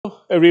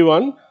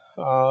everyone.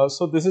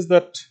 So this is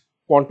that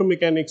quantum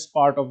mechanics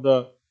part of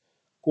the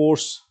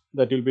course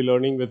that you'll be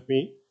learning with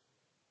me,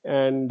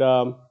 and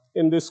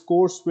in this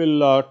course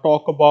we'll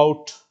talk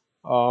about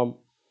um,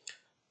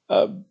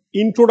 uh,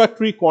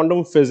 introductory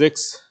quantum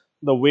physics,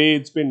 the way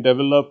it's been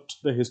developed,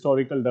 the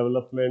historical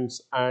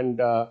developments,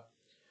 and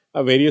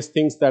various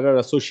things that are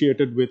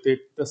associated with it,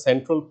 the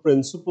central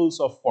principles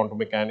of quantum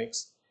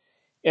mechanics,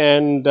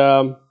 and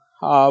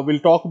we'll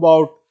talk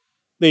about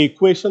the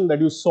equation that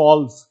you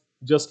solve,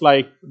 just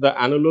like the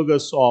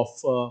analogous of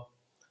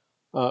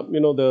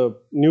the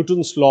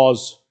Newton's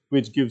laws,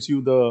 which gives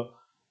you the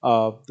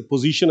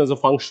position as a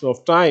function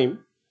of time.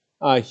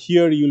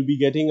 Here you'll be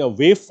getting a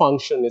wave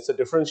function. It's a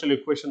differential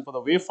equation for the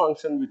wave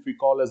function, which we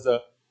call as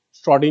the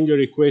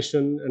Schrodinger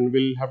equation, and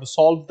we'll have to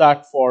solve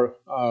that for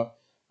a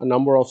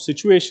number of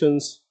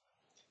situations.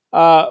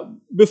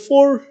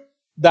 Before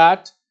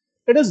that,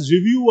 let us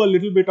review a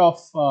little bit of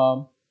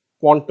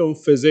quantum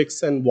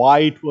physics and why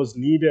it was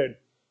needed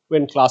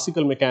when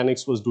classical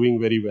mechanics was doing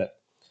very well.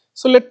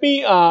 So let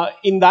me,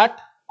 in that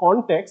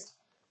context,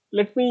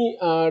 let me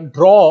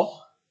draw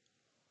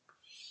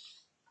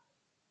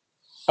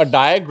a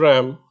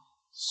diagram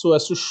so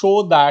as to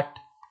show that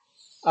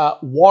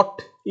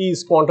what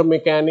is quantum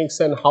mechanics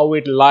and how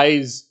it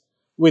lies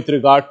with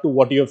regard to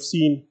what you have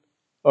seen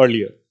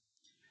earlier.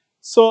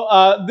 So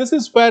this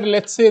is where,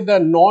 let's say, the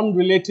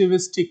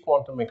non-relativistic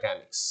quantum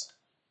mechanics.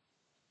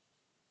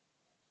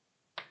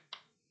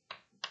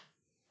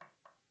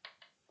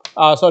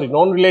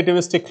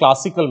 Non-relativistic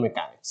classical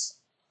mechanics.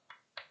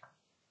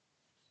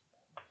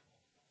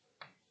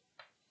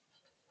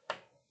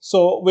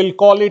 So we'll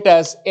call it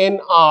as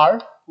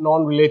NR,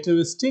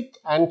 non-relativistic,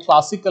 and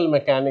classical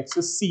mechanics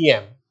is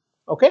CM.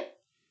 Okay,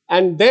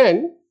 and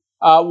then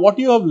what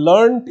you have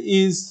learned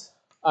is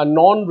a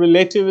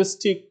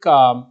non-relativistic,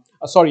 a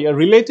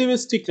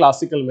relativistic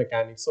classical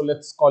mechanics. So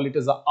let's call it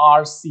as a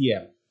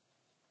RCM.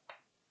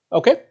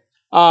 Okay,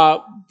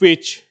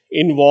 which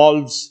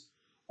involves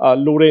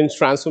Lorentz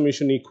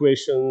transformation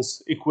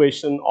equations,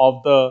 equation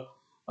of the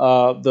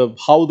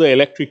how the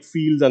electric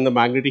fields and the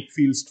magnetic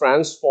fields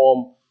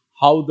transform,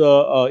 how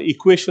the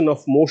equation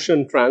of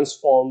motion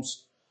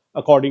transforms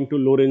according to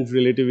Lorentz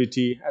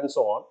relativity, and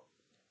so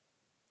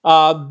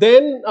on.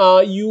 Then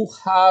you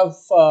have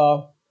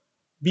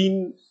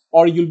been,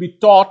 or you'll be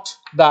taught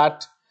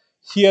that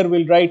here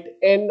we'll write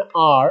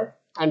NR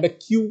and a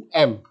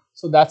QM.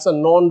 So that's a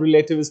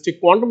non-relativistic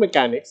quantum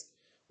mechanics,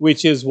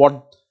 which is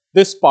what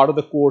this part of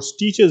the course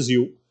teaches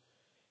you.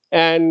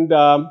 And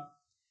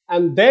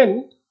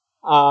then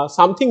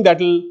something that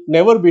will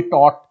never be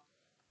taught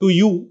to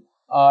you,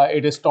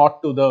 it is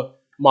taught to the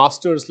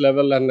master's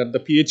level and at the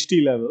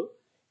PhD level,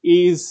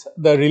 is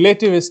the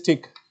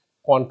relativistic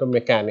quantum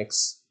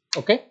mechanics.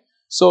 Okay,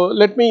 so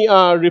let me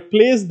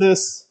replace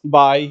this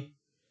by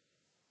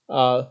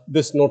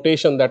this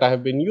notation that I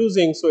have been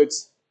using. So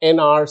it's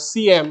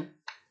NRCM,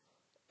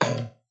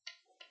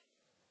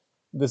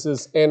 this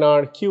is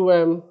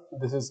NRQM,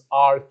 this is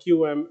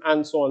RQM,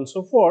 and so on and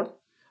so forth.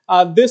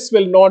 This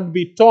will not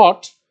be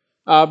taught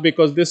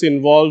because this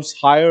involves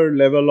higher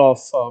level of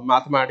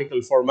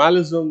mathematical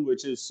formalism,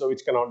 which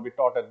cannot be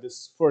taught at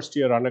this first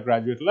year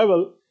undergraduate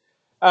level.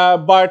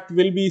 But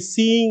we'll be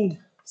seeing,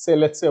 say,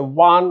 let's say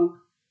 1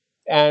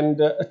 and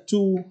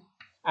 2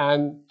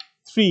 and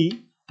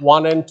 3.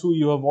 1 and 2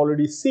 you have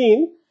already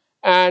seen,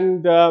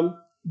 and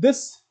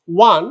this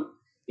one,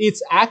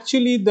 it's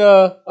actually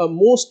the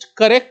most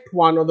correct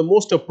one or the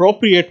most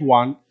appropriate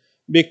one,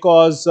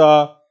 because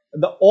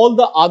all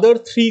the other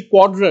 3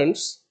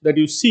 quadrants that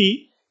you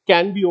see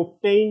can be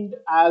obtained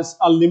as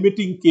a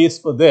limiting case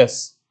for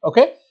this.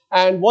 Okay,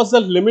 and what's the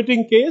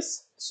limiting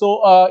case?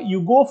 So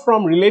you go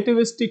from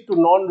relativistic to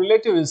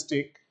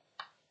non-relativistic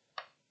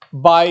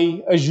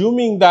by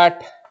assuming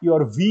that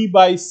your V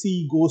by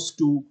C goes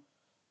to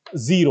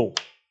 0.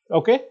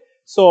 Okay,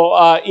 so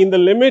in the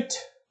limit,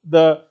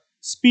 the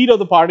speed of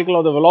the particle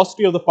or the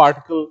velocity of the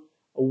particle,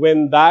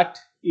 when that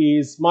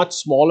is much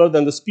smaller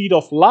than the speed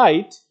of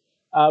light,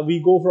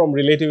 we go from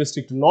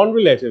relativistic to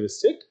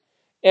non-relativistic.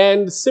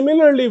 And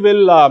similarly,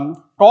 we'll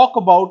talk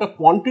about a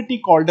quantity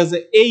called as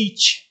a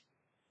H.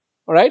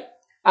 All right,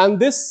 and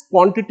this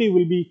quantity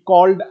will be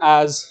called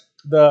as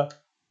the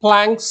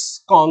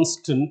Planck's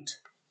constant.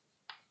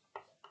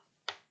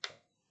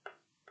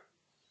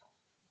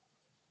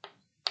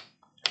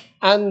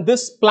 And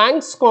this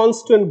Planck's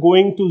constant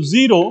going to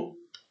 0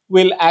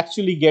 will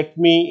actually get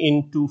me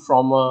into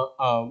from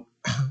a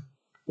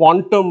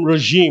quantum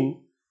regime,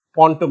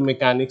 quantum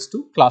mechanics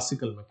to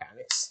classical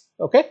mechanics.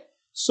 Okay,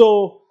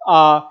 so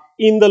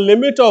in the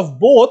limit of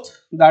both,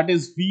 that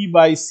is V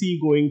by C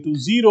going to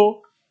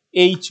 0,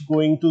 H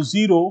going to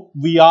 0,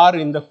 we are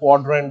in the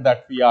quadrant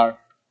that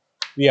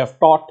we have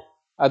taught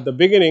at the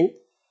beginning,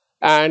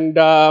 and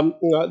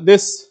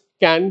this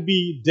can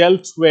be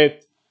dealt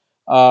with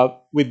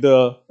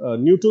the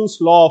Newton's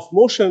law of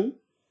motion.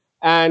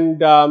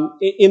 And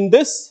in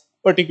this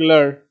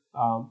particular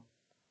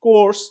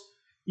course,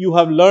 you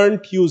have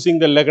learned using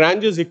the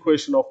Lagrange's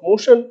equation of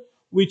motion,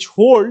 which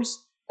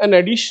holds an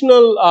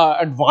additional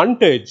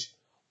advantage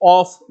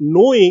of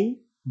knowing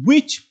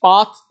which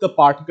path the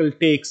particle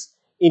takes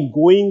in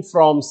going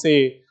from,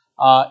 say,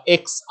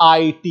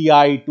 xi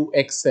to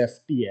xf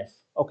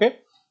Okay,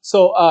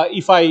 so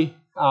if I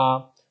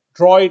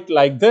draw it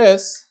like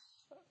this,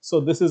 so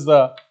this is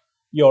the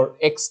your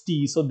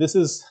xt. So this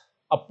is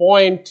a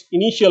point,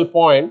 initial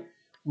point,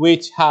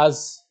 which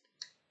has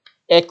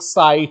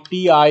xi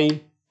ti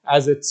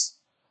as its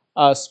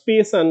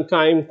space and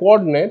time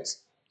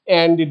coordinates,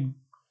 and it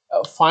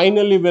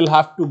finally will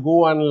have to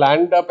go and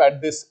land up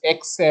at this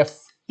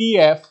xf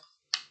tf,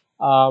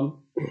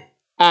 um,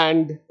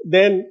 and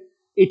then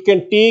it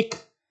can take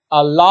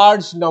a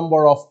large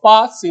number of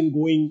paths in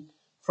going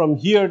from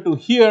here to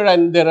here,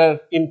 and there are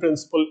in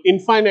principle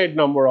infinite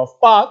number of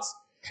paths.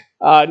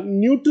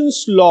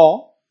 Newton's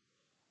law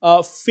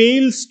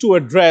fails to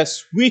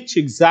address which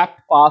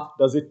exact path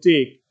does it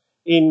take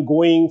in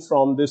going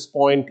from this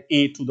point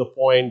A to the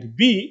point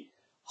B.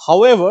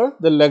 However,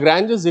 the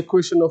Lagrange's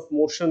equation of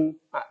motion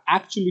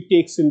actually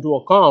takes into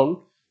account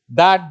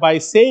that by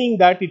saying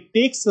that it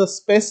takes a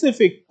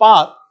specific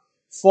path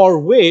for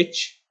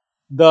which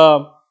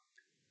the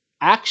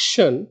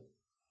action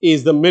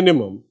is the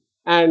minimum,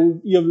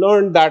 and you've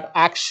learned that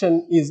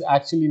action is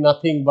actually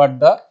nothing but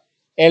the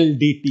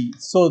LDT.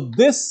 So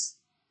this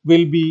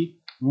will be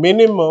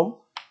minimum,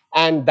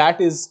 and that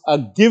is a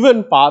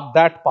given path.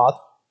 That path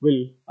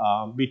will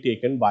be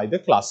taken by the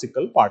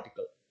classical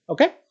particle.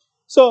 Okay,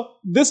 so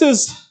this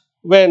is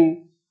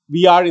when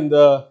we are in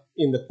the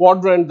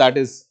quadrant that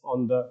is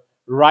on the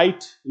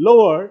right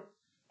lower,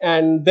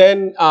 and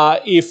then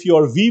if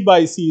your v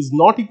by c is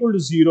not equal to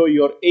 0,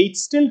 your h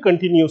still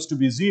continues to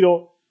be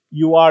 0.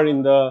 You are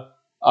in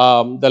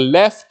the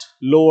left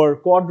lower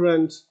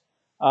quadrant.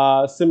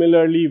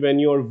 Similarly, when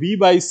your v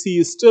by c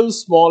is still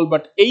small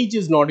but h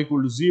is not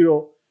equal to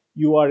 0,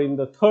 you are in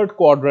the third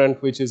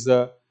quadrant, which is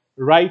the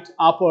right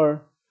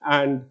upper,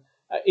 and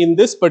in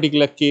this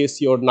particular case,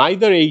 you're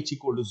neither h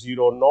equal to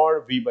 0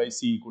 nor v by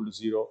c equal to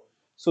 0.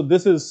 So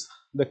this is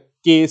the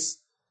case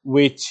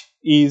which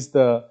is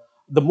the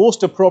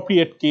most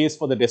appropriate case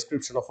for the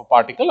description of a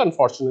particle.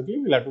 Unfortunately,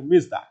 we'll have to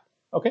miss that.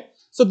 Okay,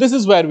 so this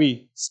is where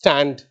we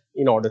stand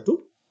in order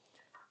to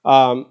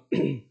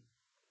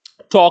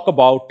talk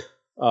about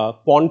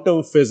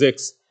quantum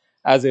physics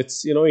as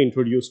it's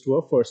introduced to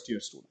a first year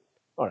student.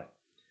 All right.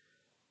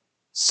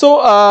 So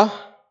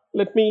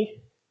let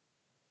me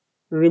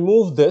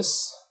remove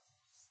this.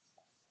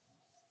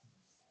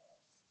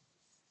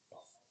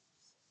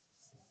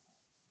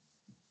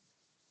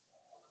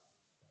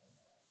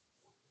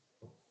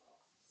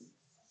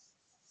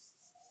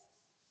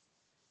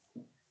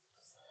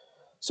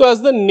 So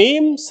as the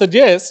name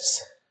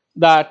suggests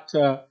that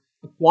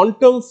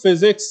quantum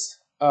physics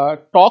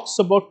talks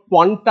about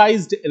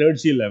quantized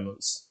energy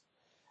levels.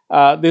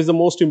 This is the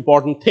most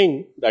important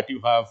thing that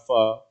you have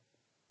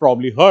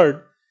probably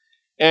heard.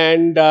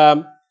 And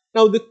now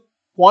the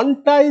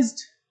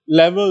quantized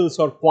levels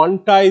or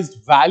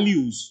quantized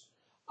values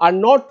are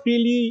not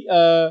really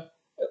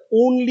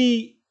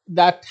only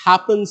that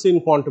happens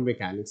in quantum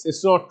mechanics.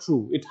 It's not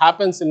true. It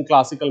happens in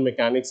classical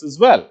mechanics as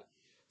well.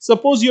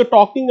 Suppose you're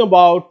talking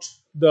about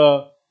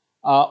the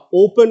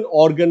open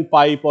organ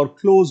pipe or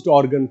closed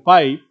organ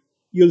pipe,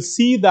 you'll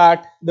see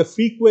that the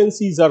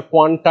frequencies are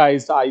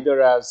quantized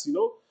either as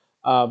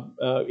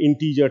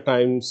integer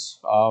times,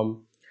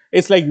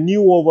 it's like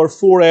nu over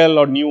 4L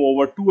or nu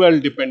over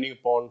 2L depending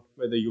upon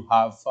whether you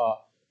have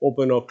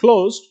open or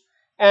closed.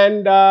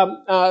 And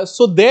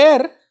so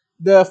there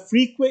the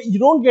frequency, you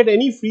don't get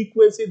any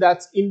frequency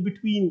that's in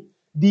between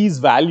these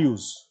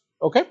values.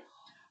 Okay,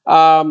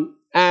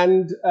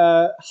 and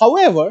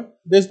however,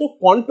 there's no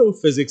quantum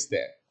physics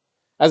there.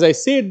 As I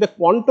said, the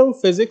quantum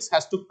physics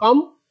has to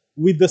come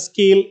with the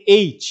scale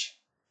h,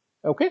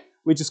 okay,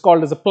 which is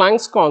called as a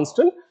Planck's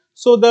constant.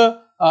 So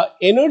the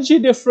energy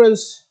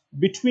difference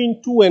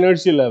between two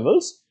energy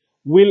levels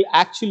will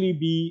actually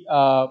be,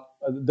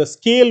 the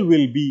scale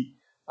will be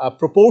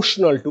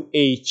proportional to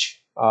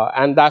h,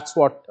 and that's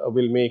what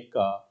will make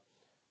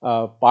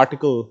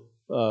particle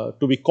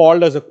to be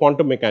called as a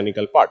quantum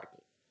mechanical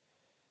particle.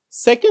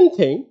 Second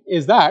thing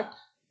is that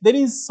there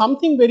is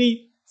something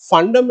very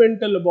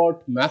fundamental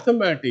about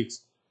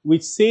mathematics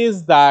which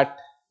says that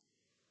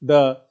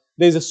there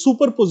is a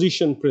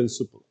superposition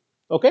principle.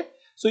 Okay,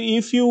 so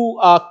if you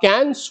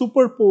can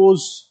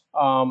superpose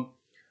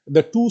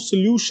the two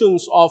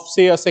solutions of,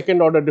 say, a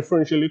second order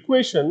differential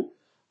equation,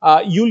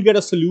 you'll get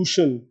a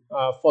solution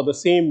for the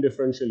same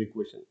differential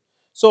equation.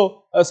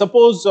 So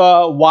suppose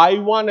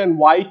y1 and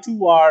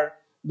y2 are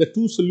the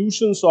two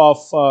solutions of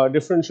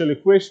differential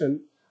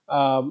equation.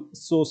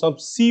 So some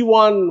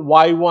c1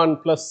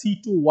 y1 plus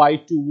c2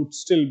 y2 would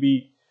still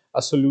be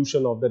a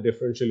solution of the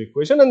differential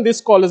equation, and this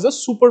called as a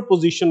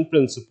superposition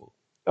principle.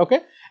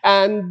 Okay,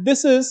 and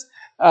this is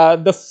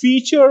the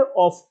feature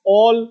of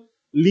all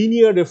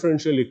linear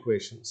differential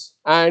equations,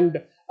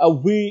 and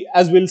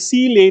as we'll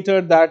see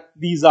later that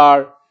these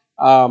are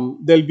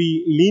there'll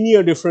be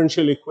linear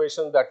differential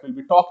equations that we'll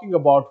be talking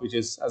about, which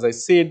is, as I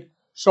said,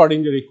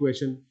 Schrodinger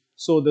equation.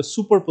 So the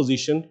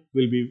superposition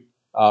will be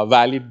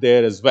valid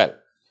there as well.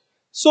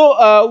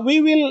 So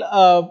we will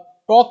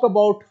talk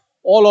about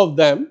all of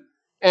them,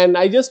 and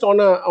I just on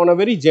a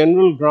very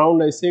general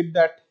ground I said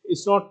that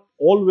it's not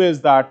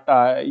always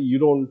that you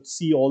don't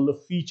see all the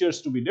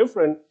features to be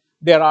different.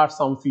 There are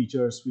some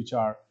features which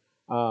are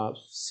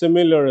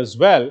similar as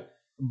well,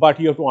 but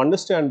you have to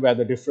understand where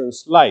the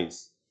difference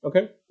lies.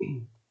 Okay.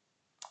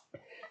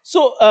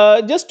 So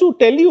just to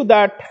tell you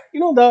that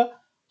the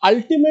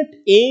ultimate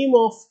aim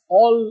of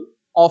all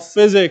of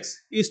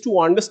physics is to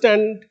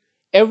understand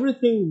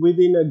everything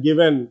within a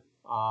given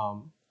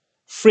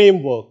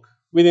framework,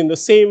 within the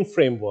same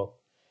framework,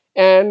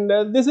 and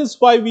this is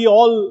why we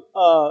all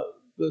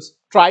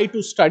try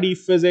to study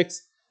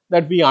physics,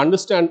 that we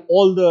understand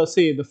all the,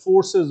 say, the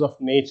forces of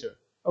nature.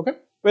 Okay,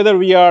 whether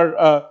we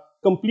are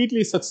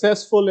completely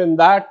successful in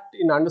that,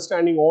 in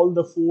understanding all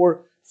the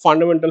four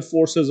fundamental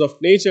forces of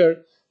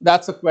nature,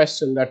 that's a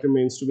question that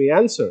remains to be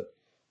answered.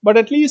 But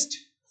at least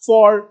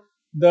for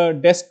the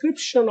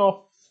description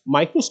of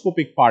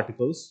microscopic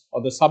particles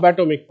or the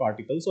subatomic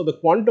particles or the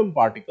quantum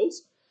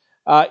particles,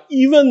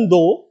 even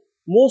though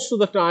most of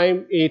the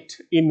time it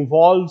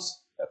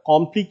involves a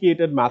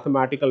complicated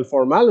mathematical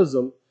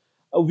formalism,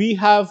 we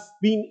have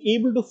been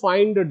able to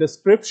find a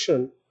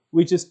description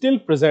which is still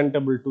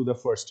presentable to the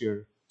first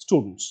year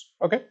students.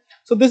 Okay,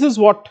 so this is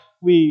what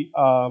we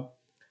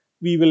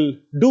will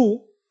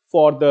do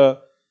for the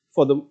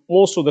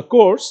most of the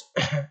course.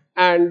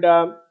 And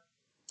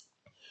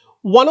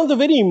one of the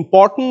very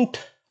important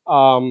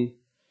um,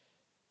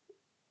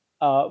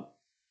 uh,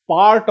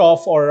 part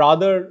of, or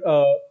rather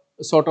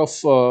sort of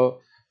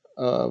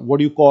what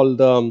do you call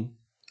the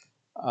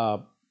uh,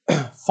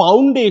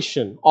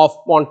 foundation of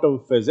quantum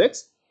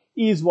physics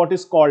is what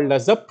is called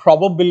as a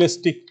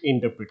probabilistic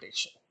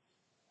interpretation.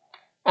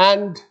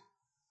 And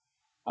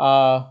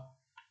uh,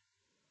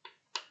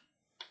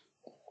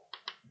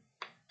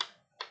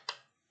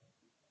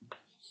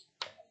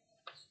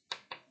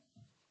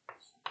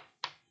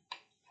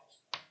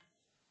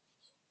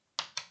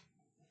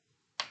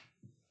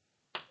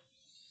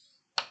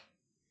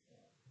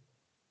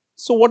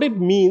 so what it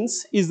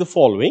means is the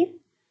following,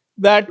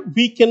 that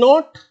we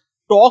cannot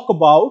talk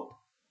about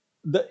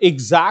the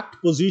exact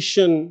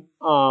position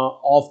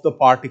of the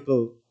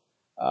particle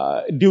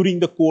during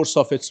the course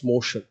of its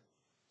motion.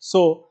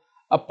 So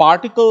a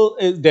particle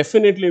is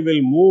definitely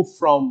will move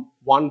from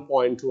one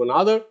point to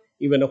another,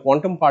 even a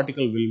quantum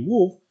particle will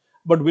move,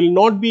 but will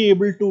not be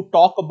able to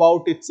talk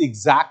about its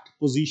exact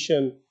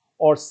position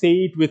or say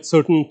it with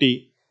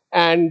certainty.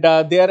 And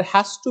there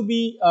has to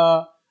be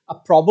a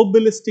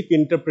probabilistic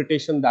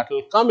interpretation that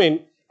will come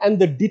in, and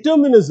the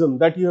determinism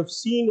that you have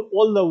seen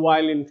all the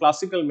while in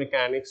classical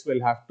mechanics will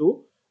have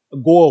to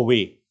go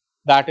away.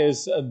 That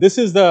is, this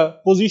is the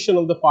position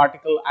of the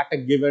particle at a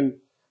given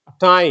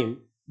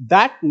time.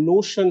 That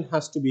notion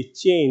has to be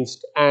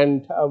changed,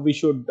 and we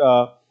should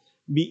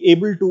be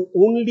able to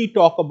only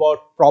talk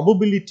about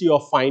probability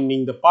of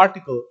finding the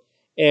particle.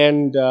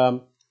 And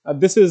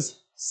this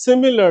is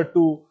similar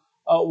to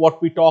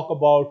what we talk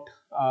about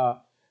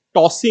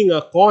tossing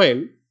a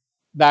coin,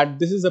 that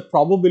this is a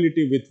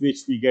probability with which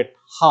we get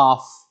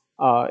half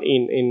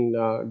in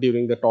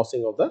during the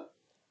tossing of the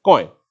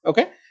coin.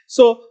 Okay,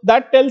 so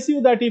that tells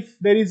you that if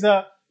there is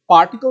a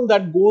particle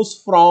that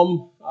goes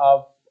from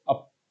a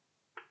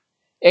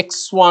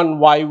x1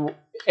 y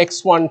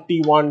x1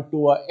 t1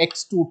 to a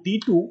x2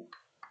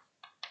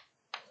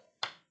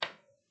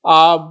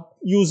 t2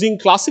 using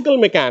classical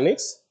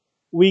mechanics,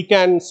 we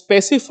can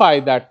specify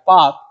that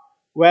path,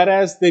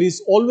 whereas there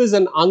is always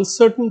an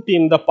uncertainty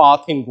in the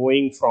path in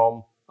going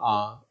from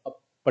a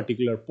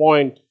particular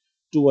point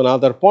to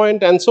another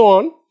point and so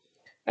on.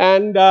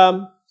 And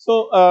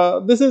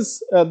so this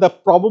is the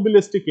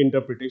probabilistic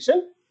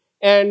interpretation,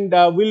 and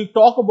we'll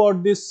talk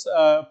about this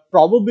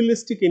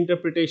probabilistic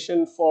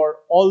interpretation for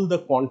all the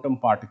quantum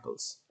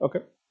particles. Okay,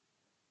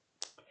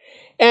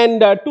 and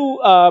to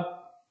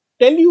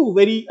tell you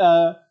very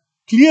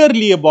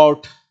clearly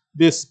about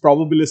this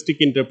probabilistic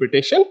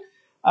interpretation,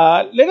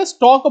 let us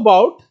talk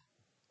about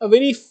a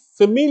very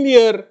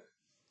familiar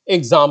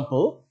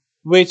example,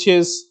 which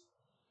is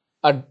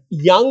a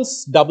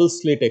Young's double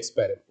slit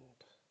experiment.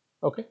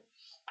 Okay,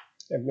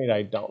 let me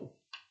write down.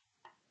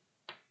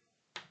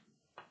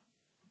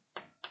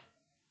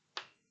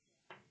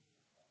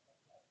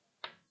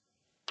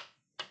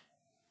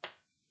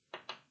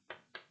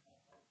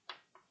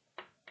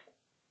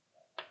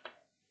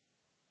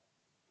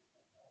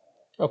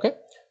 Okay,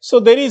 so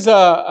there is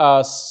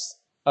a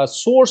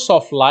source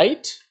of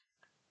light.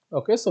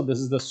 Okay, so this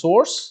is the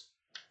source,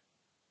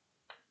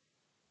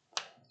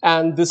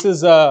 and this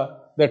is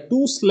the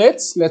two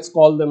slits. Let's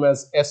call them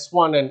as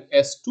S1 and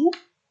S2.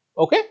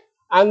 Okay,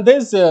 and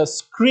there's a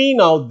screen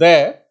out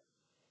there,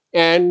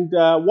 and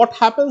what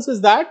happens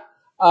is that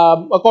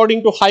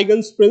according to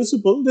Huygens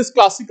principle, this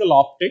classical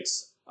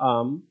optics,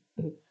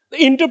 the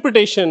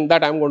interpretation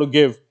that I'm going to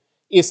give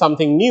is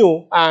something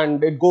new,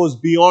 and it goes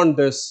beyond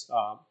this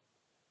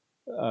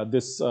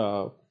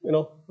the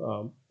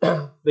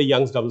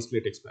Young's double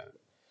slit experiment.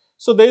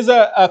 So there is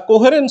a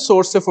coherent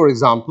source, say for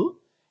example,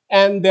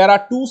 and there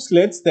are two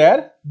slits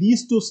there.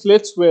 These two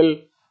slits will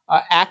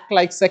act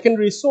like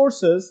secondary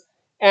sources,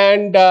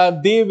 and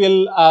they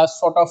will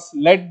sort of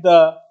let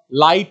the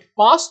light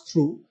pass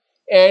through,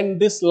 and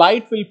this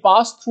light will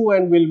pass through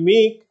and will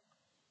make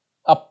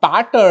a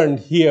pattern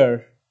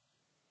here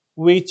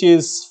which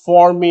is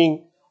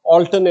forming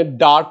alternate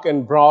dark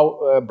and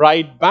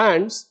bright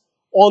bands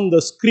on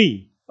the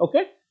screen.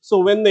 Okay, so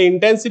when the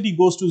intensity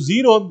goes to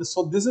 0,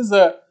 so this is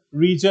a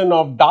region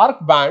of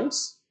dark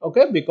bands,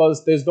 okay,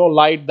 because there's no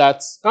light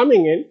that's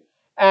coming in,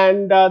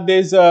 and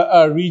there's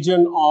a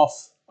region of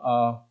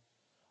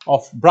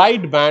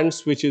bright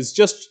bands which is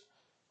just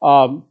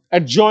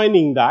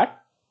adjoining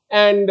that,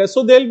 and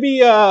so there'll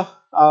be a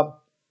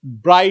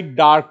bright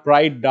dark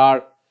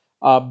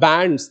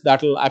bands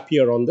that will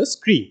appear on the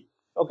screen.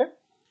 Okay,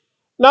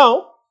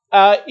 now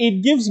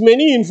it gives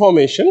many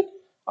information.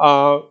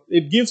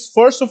 It gives,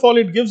 first of all,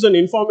 it gives an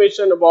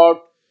information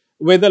about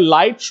whether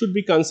light should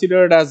be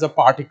considered as a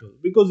particle,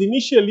 because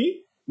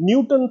initially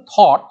Newton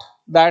thought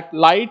that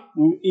light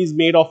is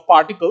made of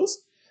particles,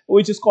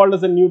 which is called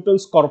as the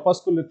Newton's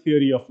corpuscular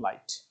theory of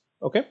light.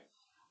 Okay,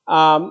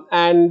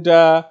 and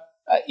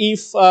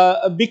if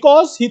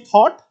because he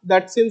thought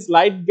that since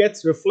light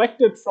gets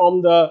reflected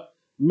from the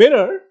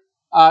mirror,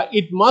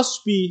 it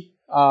must be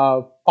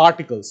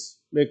particles,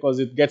 because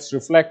it gets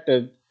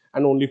reflected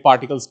and only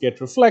particles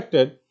get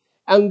reflected.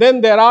 And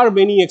then there are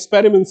many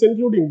experiments,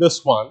 including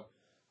this one,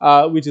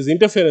 which is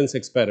interference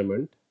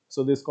experiment.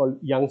 So this is called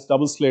Young's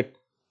double slit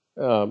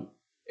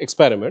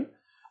experiment,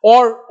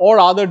 or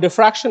other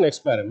diffraction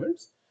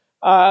experiments.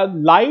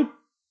 Light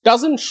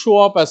doesn't show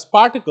up as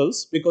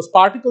particles because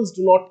particles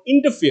do not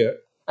interfere.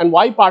 And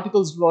why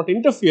particles do not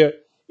interfere?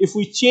 If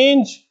we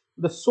change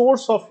the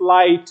source of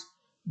light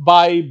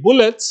by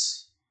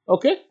bullets,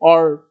 okay,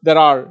 or there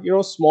are, you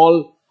know,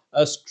 small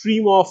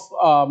stream of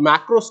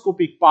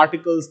macroscopic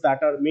particles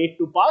that are made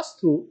to pass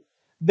through,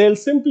 they'll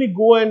simply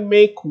go and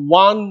make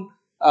one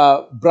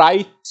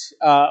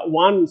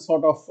one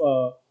sort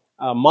of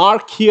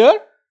mark here,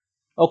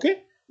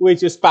 okay,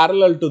 which is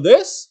parallel to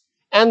this,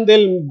 and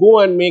they'll go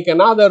and make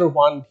another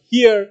one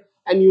here,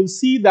 and you'll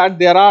see that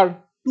there are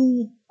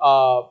two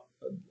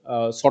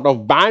sort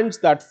of bands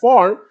that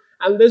form,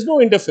 and there's no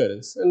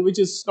interference, and which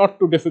is not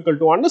too difficult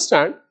to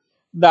understand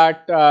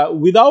that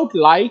without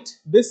light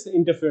this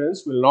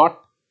interference will not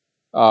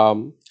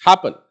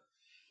happen.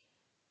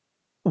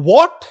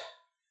 What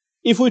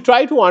if we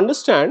try to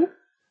understand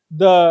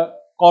the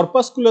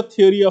corpuscular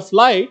theory of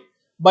light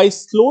by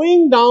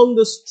slowing down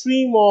the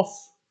stream of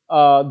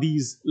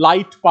these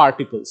light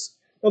particles?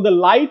 Now, the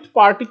light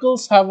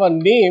particles have a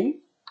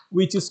name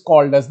which is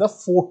called as the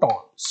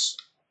photons.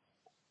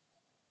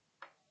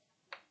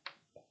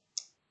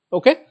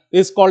 Okay,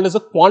 it's called as a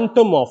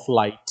quantum of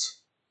light.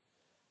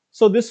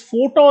 So these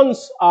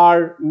photons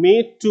are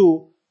made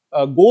to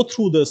go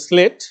through the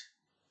slit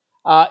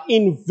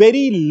in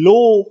very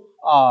low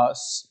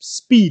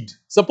speed.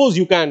 Suppose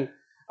you can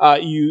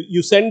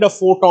you send a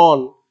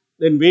photon,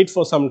 then wait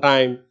for some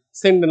time,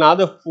 send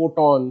another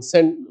photon,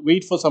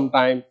 wait for some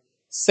time,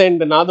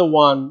 send another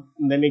one,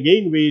 and then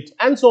again wait,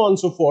 and so on and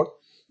so forth.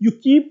 You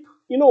keep,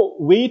 you know,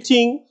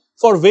 waiting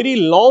for very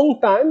long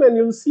time, and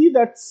you'll see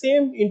that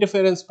same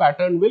interference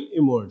pattern will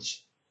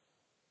emerge.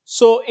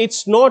 So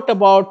it's not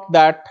about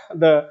that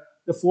the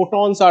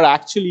photons are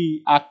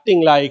actually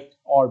acting like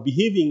or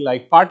behaving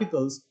like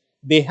particles.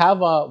 They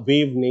have a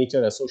wave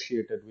nature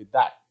associated with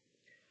that.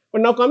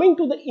 But now coming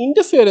to the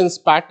interference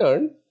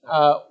pattern,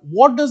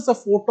 what does the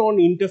photon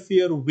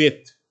interfere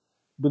with?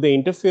 Do they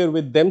interfere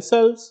with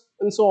themselves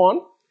and so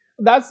on?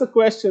 That's the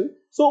question.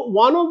 So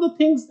one of the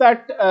things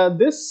that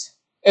this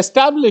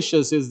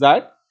establishes is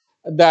that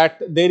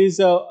there is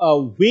a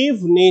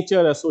wave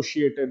nature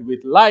associated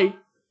with light,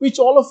 which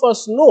all of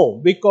us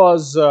know,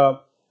 because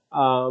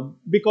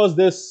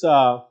this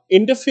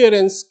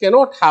interference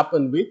cannot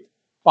happen with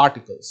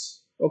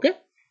particles. Okay,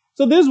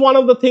 so this is one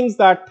of the things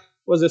that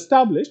was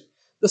established.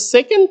 The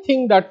second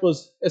thing that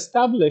was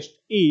established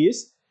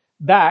is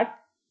that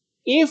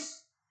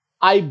if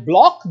I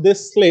block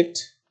this slit,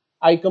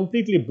 I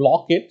completely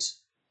block it,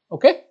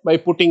 okay, by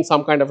putting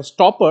some kind of a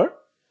stopper.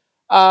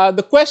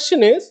 The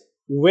question is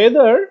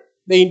whether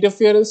the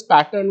interference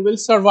pattern will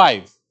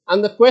survive,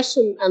 and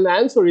the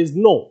answer is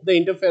no, the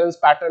interference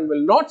pattern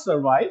will not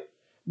survive,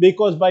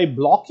 because by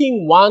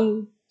blocking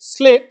one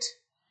slit,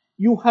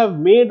 you have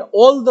made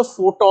all the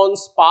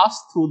photons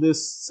pass through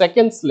this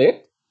second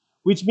slit,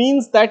 which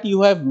means that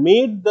you have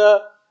made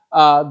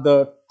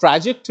the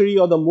trajectory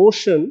or the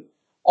motion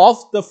of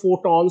the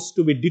photons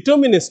to be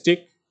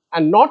deterministic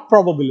and not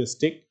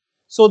probabilistic.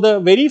 So the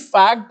very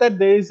fact that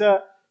there is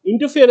a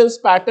interference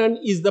pattern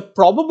is the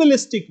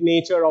probabilistic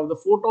nature of the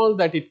photons,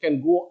 that it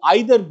can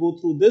either go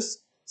through this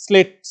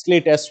slit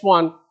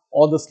S1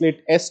 or the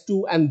slit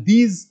S2, and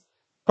these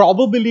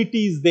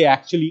probabilities, they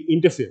actually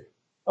interfere.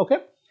 Okay,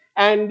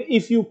 and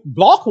if you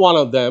block one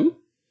of them,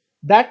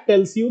 that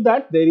tells you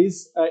that there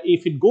is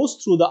if it goes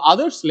through the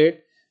other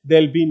slit,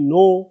 there will be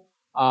no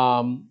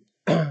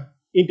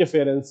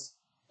interference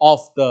of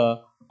the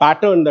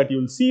pattern that you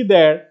will see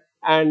there,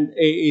 and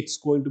it's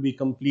going to be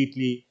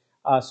completely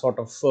sort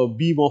of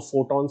beam of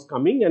photons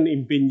coming and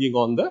impinging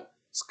on the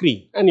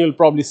screen, and you will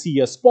probably see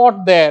a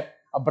spot there,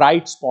 a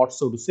bright spot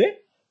so to say,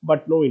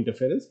 but no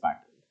interference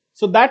pattern.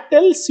 So that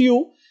tells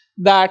you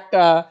that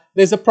there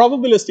is a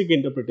probabilistic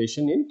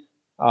interpretation in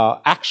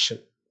action.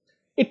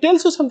 It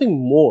tells you something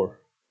more.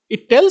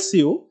 It tells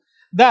you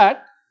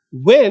that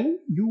when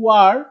you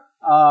are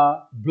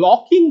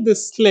blocking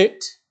this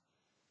slit,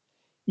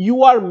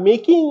 you are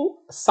making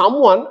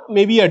someone,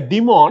 maybe a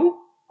demon,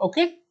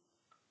 okay,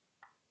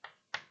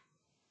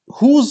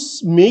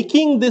 who's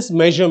making this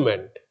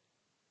measurement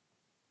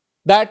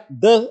that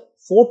the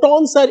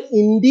photons are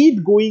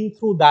indeed going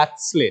through that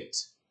slit.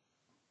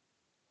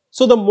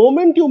 So the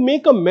moment you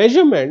make a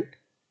measurement,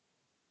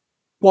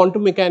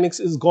 quantum mechanics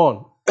is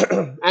gone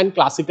and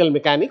classical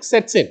mechanics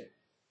sets in.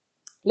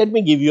 Let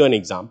me give you an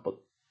example.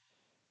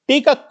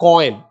 Take a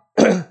coin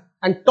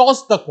and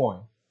toss the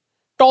coin.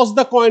 Toss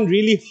the coin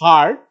really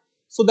hard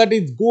so that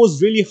it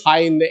goes really high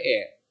in the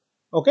air.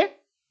 Okay?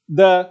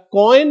 The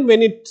coin,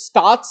 when it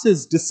starts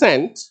its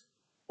descent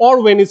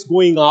or when it's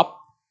going up,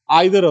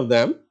 either of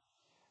them,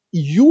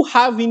 you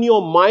have in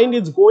your mind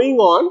it's going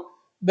on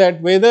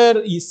that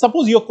whether,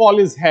 suppose your call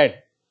is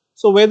head.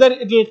 So whether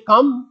it will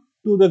come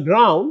to the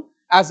ground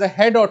as a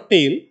head or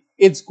tail,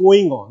 it's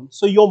going on.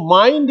 So your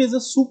mind is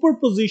a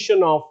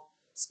superposition of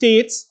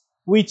states,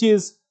 which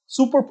is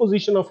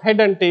superposition of head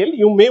and tail.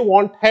 You may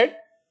want head,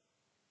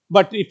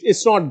 but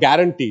it's not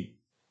guaranteed.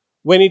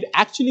 When it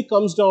actually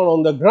comes down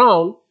on the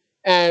ground,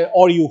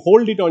 or you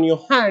hold it on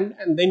your hand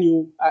and then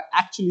you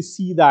actually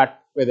see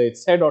that whether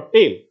it's head or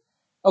tail.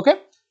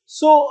 Okay?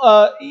 So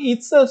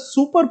it's a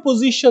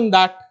superposition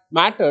that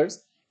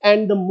matters,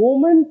 and the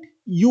moment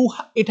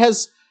it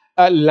has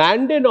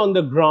landed on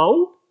the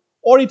ground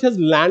or it has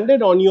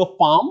landed on your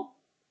palm,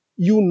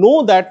 you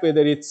know that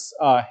whether it's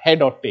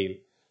head or tail.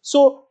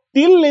 So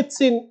till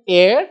it's in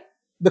air,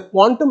 the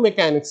quantum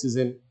mechanics is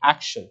in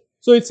action.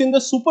 So it's in the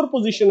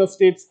superposition of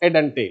states head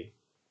and tail.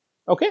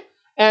 Okay,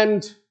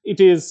 and it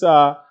is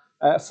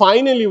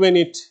finally when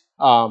it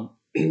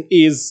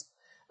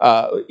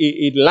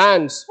it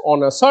lands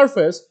on a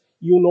surface,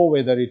 you know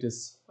whether it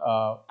is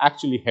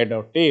actually head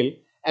or tail,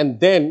 and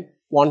then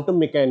quantum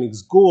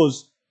mechanics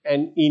goes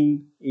and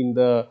in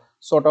the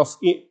sort of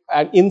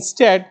and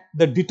instead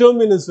the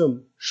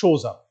determinism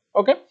shows up.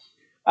 Okay,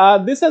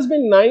 this has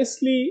been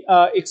nicely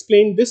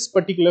explained. This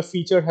particular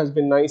feature has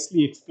been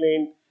nicely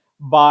explained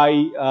by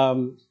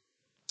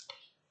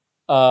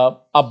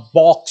a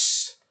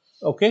box.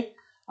 Okay,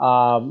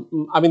 I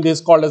mean this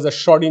is called as a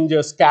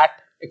Schrodinger's cat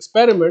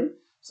experiment.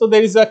 So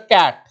there is a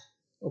cat.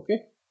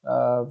 Okay,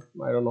 I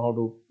don't know how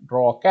to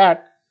draw a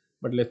cat,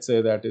 but let's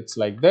say that it's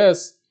like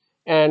this,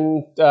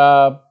 and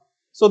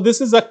so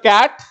this is a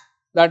cat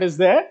that is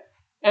there,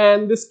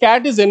 and this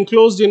cat is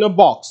enclosed in a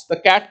box. The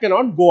cat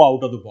cannot go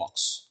out of the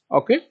box.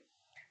 Okay,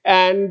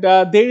 and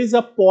there is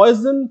a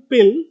poison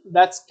pill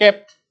that's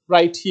kept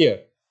right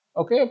here.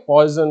 Okay,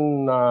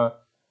 poison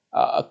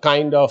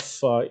kind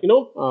of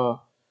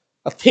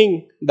a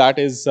thing that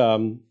is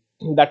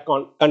that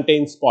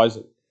contains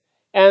poison,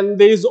 and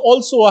there is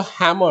also a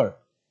hammer.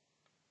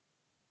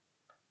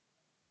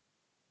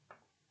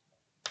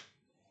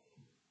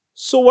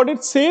 So what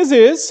it says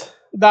is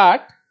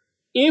that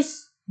if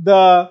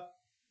the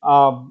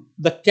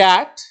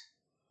cat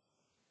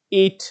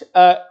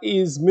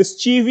is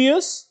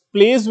mischievous,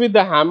 plays with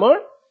the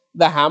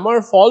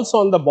hammer falls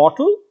on the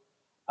bottle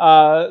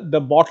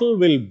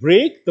will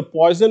break, the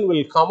poison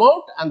will come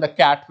out and the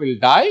cat will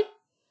die.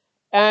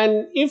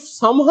 And if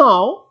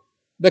somehow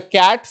the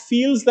cat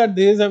feels that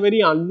this is a very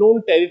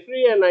unknown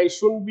territory and I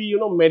shouldn't be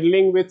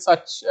meddling with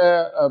such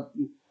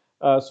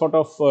sort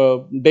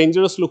of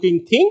dangerous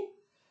looking thing,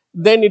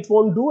 then it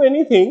won't do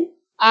anything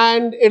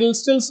and it will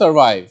still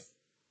survive.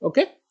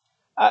 Okay,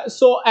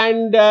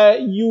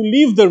 you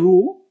leave the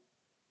room,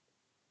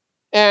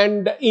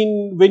 and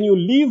when you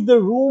leave the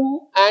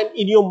room and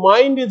in your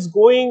mind it's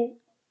going,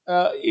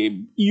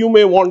 you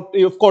may want,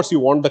 of course you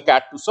want the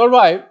cat to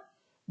survive,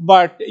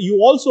 but you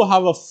also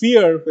have a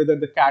fear whether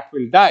the cat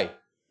will die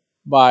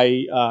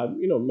by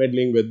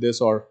meddling with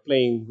this or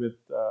playing with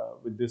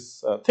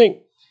this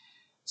thing.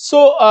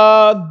 So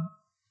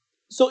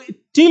so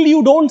till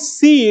you don't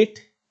see it,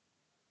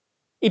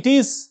 it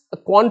is a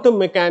quantum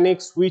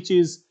mechanics which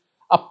is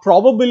a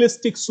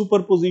probabilistic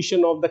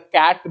superposition of the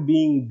cat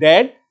being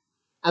dead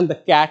and the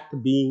cat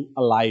being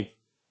alive.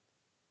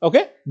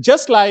 Okay,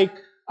 just like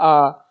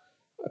a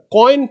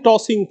coin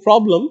tossing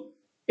problem,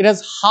 it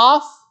has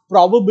half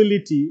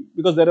probability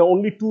because there are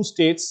only two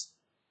states,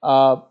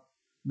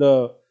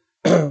 the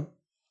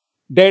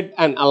dead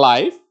and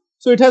alive.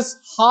 So it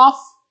has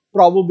half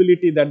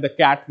probability that the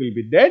cat will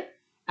be dead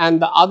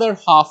and the other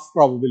half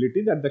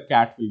probability that the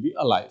cat will be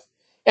alive.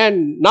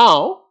 And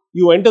now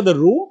you enter the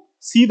room,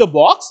 see the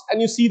box,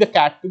 and you see the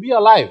cat to be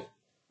alive.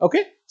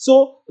 Okay,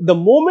 so the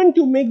moment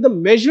you make the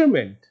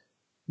measurement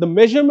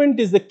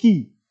is the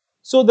key.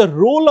 So the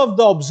role of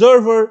the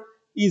observer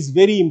is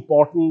very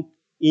important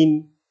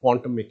in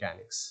quantum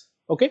mechanics.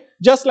 Okay,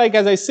 just like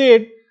as I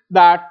said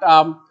that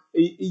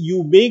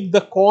you make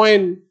the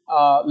coin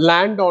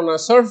land on a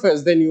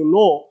surface, then you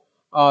know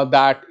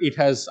that it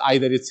has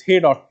either its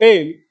head or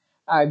tail,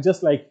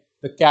 just like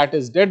the cat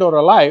is dead or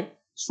alive.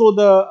 So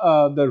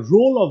the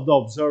role of the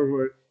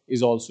observer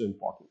is also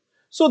important.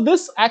 So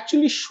this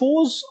actually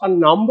shows a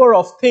number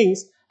of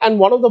things, and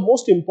one of the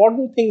most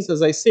important things,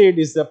 as I said,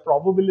 is the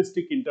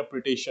probabilistic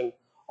interpretation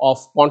of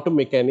quantum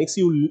mechanics.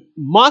 You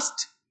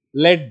must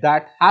let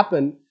that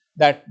happen,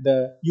 that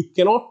you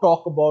cannot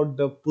talk about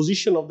the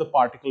position of the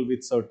particle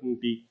with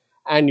certainty,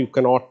 and you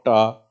cannot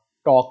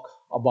talk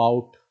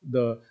about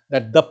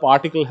that the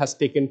particle has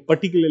taken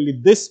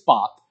particularly this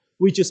path,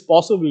 which is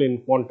possible in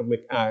quantum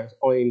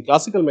or in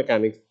classical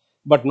mechanics,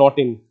 but not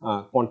in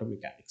quantum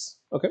mechanics.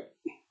 Okay.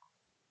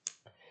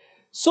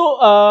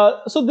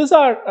 So these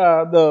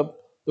are the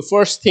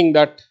first thing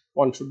that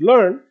one should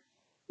learn.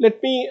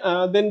 Let me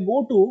then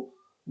go to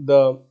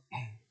the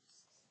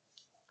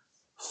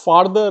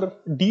further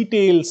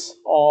details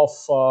of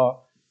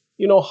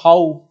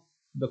how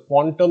the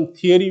quantum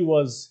theory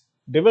was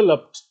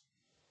developed,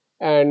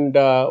 and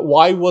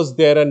why was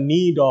there a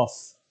need of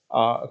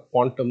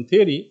quantum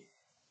theory.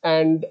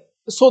 And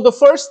so the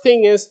first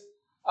thing is,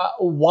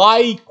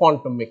 why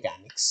quantum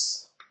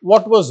mechanics?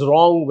 What was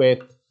wrong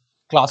with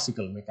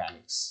classical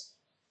mechanics?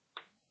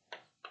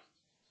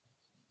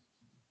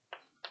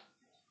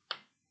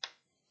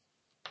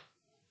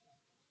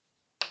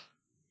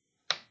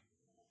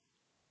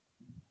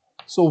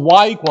 So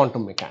why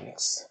quantum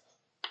mechanics?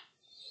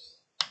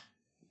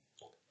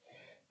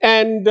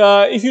 And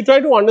if you try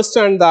to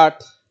understand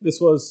that, this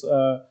was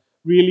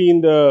really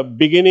in the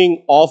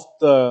beginning of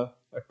the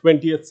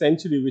 20th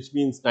century, which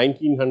means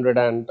 1900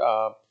 and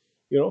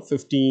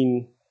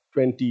 15,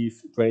 20,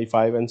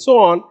 25 and so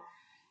on.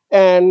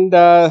 And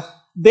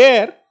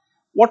there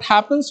what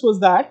happens was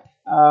that,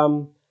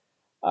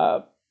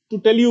 uh, to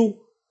tell you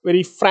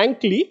very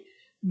frankly,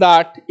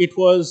 that it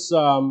was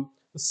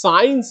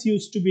science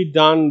used to be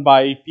done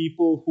by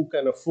people who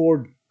can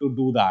afford to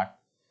do that.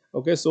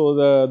 Okay, so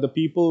the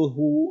people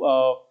who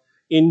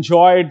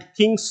enjoyed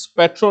king's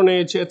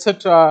patronage,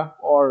 etc.,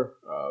 or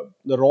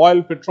the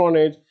royal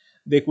patronage,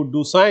 they could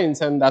do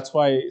science, and that's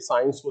why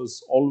science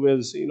was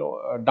always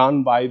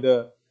done by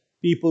the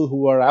people who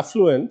were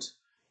affluent.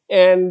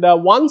 And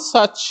one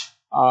such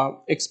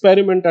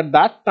experiment at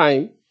that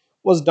time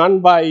was done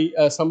by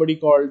somebody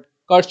called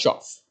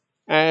Kirchhoff.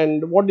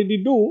 And what did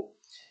he do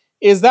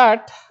is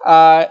that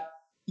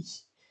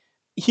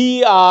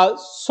he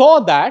saw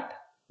that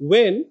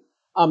when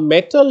a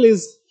metal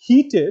is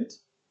heated,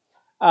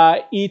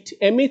 it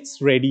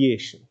emits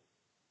radiation.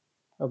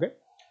 Okay,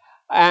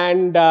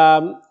 and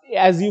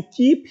as you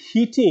keep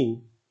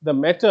heating the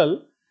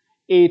metal,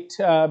 it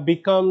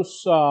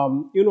becomes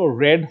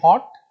red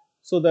hot.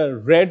 So the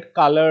red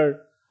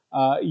color,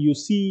 you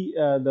see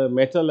the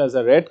metal as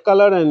a red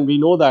color, and we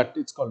know that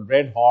it's called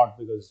red hot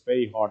because it's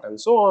very hot and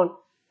so on.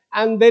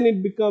 And then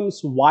it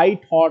becomes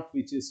white hot,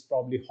 which is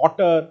probably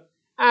hotter,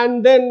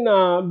 and then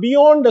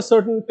beyond a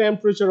certain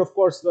temperature, of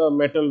course, the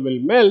metal will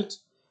melt.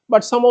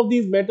 But some of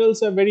these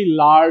metals have very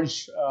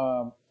large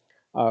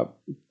uh,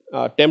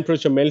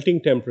 temperature,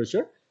 melting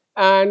temperature.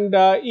 And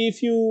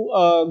if you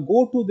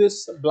go to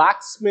this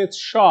blacksmith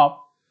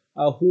shop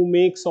who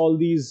makes all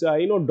these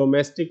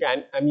domestic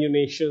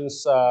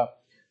ammunitions,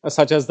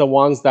 such as the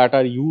ones that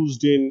are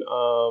used in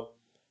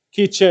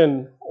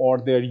kitchen, or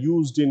they're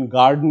used in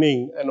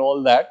gardening and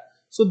all that.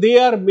 So they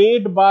are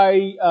made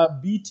by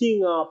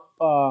beating up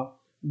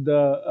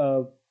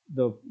the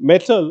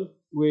metal,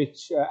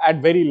 which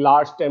at very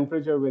large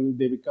temperature, when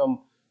they become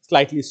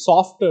slightly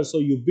softer, so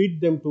you beat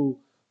them to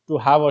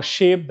have a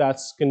shape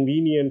that's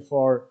convenient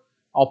for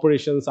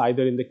operations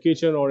either in the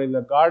kitchen or in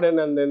the garden.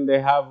 And then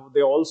they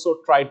also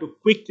try to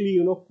quickly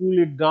cool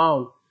it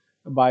down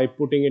by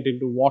putting it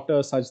into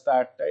water, such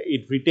that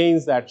it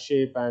retains that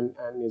shape and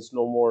is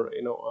no more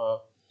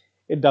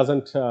it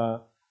doesn't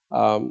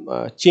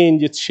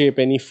change its shape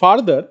any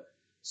further.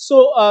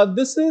 So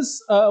this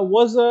is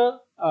was a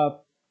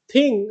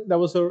thing, that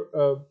was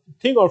a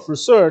thing of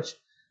research,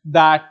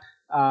 that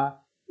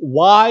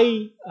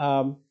why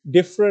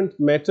different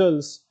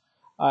metals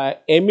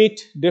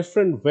emit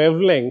different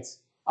wavelengths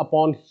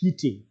upon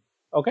heating.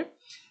 Okay,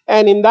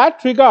 and in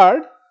that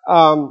regard,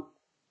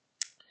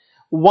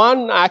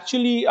 one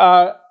actually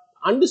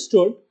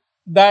understood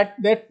that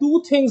there are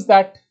two things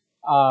that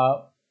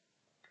uh,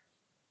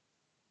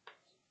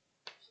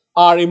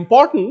 are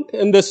important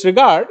in this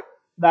regard.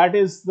 That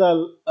is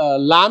the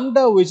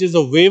lambda, which is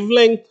a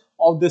wavelength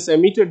of this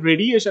emitted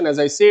radiation, as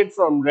I said,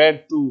 from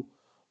red to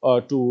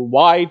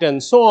white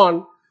and so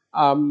on.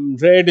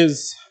 Red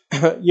is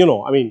I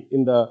mean,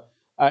 in the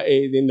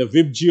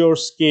Vibgyor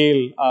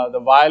scale, the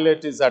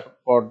violet is at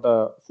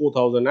about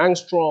 4000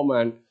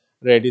 angstrom, and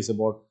red is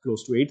about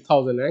close to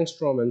 8000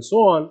 angstrom and so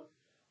on.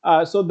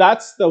 So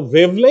that's the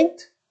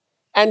wavelength.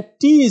 And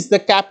T is the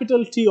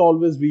capital T,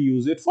 always we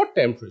use it for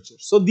temperature.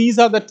 So these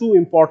are the two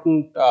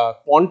important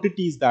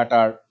quantities that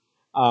are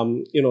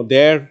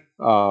there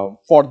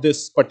for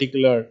this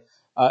particular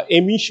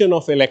emission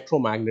of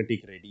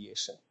electromagnetic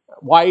radiation.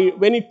 Why,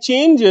 when it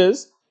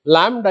changes,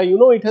 lambda, you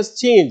know, it has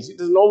changed.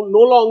 It is no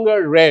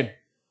longer red,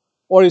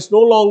 or it's no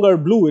longer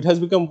blue, it has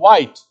become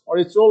white, or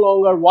it's no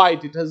longer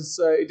white, it is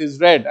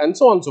red, and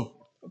so on and so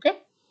forth. Okay,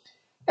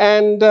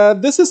 and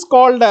this is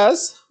called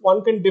as,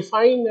 one can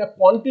define a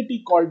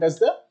quantity called as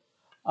the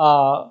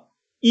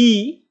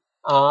E,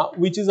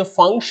 which is a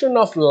function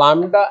of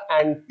lambda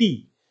and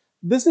t.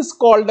 This is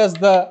called as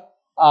the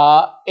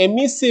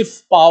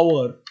emissive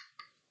power,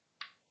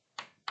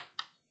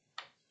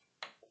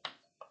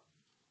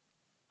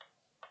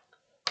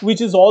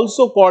 which is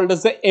also called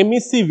as the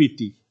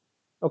emissivity.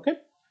 Okay,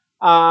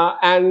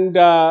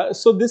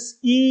 so this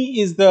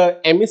E is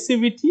the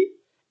emissivity,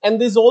 and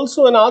there is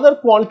also another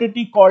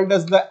quantity called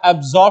as the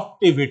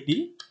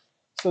absorptivity.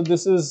 So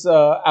this is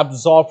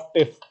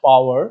absorptive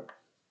power.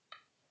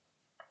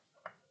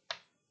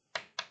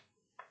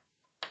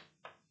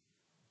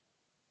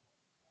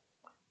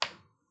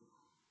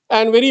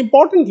 And very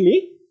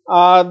importantly,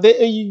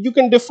 you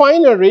can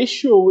define a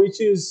ratio which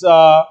is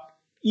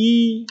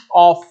E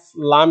of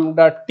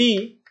lambda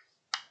t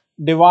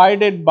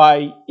divided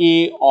by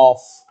A of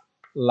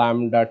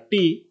lambda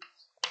t,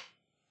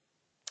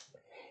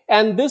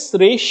 and this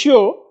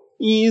ratio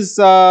is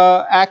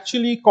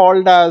actually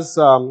called as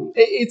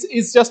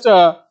it's just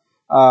a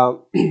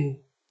um,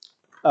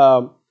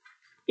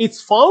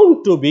 it's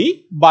found to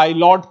be, by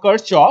Lord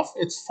Kirchhoff,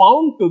 it's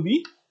found to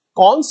be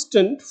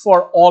constant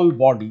for all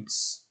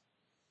bodies.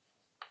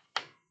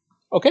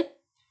 Okay,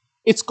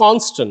 it's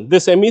constant,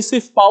 this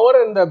emissive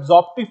power and the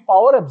absorptive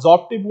power.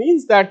 Absorptive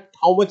means that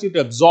how much it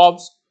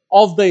absorbs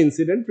of the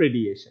incident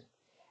radiation,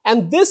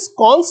 and this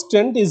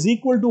constant is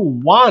equal to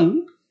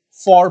 1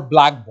 for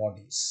black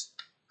bodies.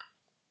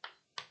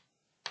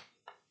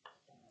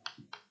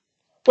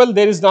 Well,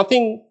 there is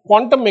nothing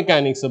quantum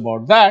mechanics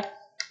about that,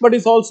 but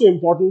it's also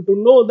important to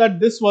know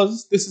that this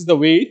is the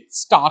way it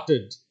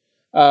started,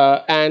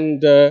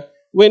 and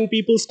when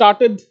people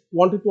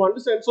wanted to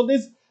understand. So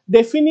this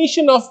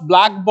definition of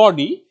black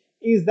body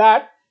is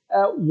that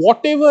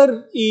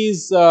whatever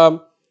is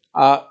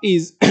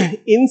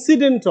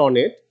incident on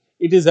it,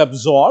 it is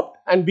absorbed,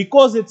 and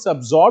because it's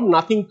absorbed,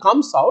 nothing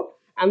comes out,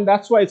 and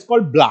that's why it's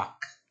called black.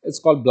 It's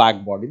called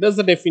black body. That's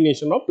the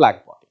definition of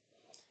black body.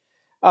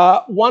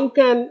 One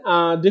can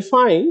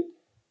define,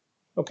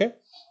 okay,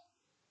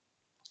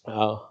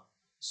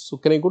 so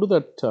can I go to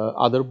that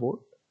other board?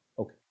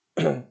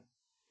 Okay.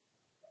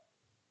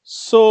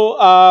 So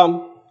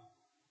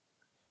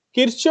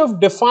Kirchhoff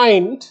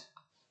defined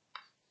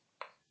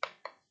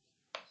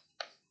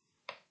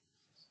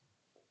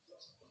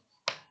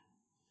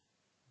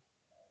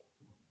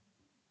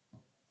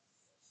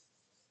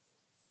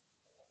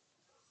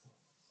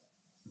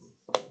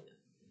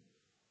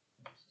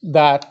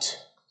that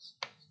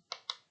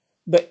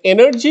the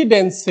energy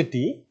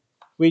density,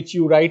 which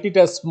you write it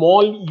as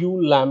small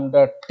u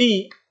lambda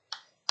t,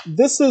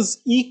 this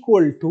is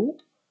equal to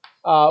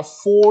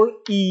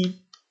 4e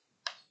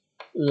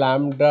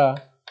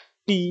lambda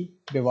t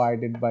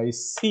divided by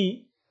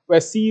c,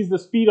 where c is the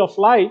speed of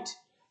light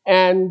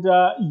and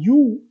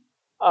u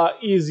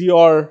is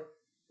your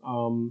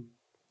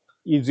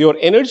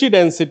energy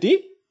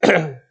density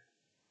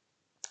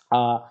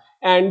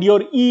and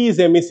your E is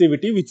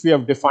emissivity, which we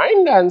have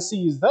defined, and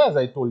C is the, as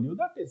I told you,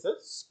 that is the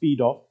speed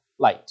of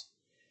light.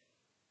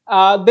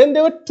 Then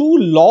there were two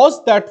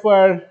laws that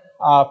were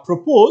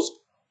proposed,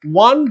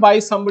 one by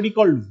somebody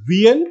called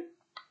Wien.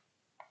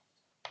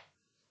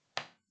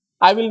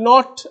 I will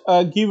not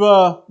give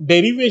a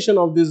derivation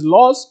of these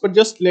laws, but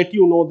just let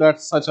you know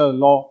that such a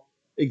law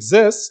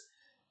exists.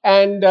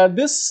 And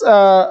this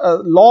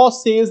law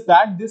says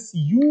that this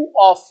U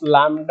of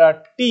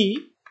lambda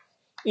t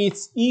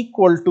is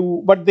equal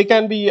to, but they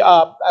can be,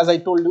 as I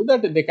told you,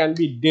 that they can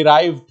be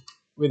derived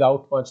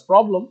without much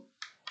problem,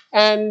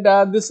 and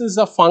this is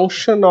a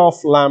function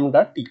of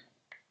lambda t.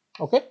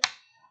 Okay,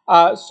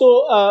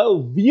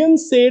 so Wien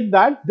said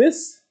that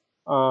this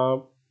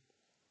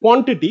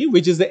quantity,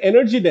 which is the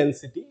energy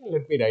density,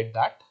 let me write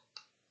that.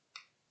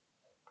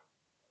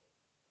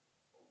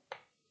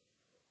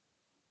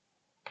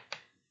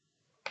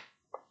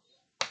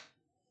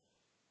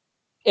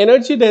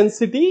 Energy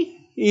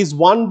density is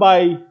 1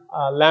 by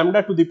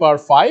lambda to the power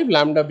 5,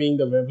 lambda being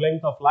the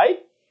wavelength of light,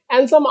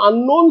 and some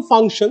unknown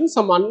function,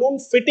 some unknown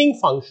fitting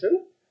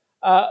function,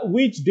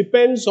 which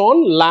depends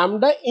on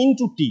lambda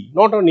into t,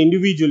 not on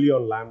individually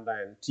on lambda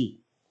and t.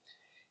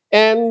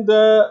 And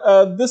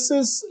this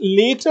is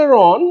later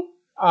on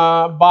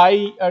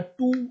by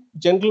two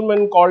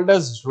gentlemen called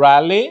as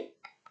Rayleigh,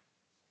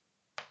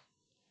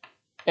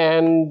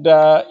 and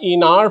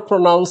in our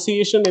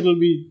pronunciation it will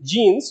be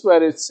Jeans,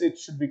 where it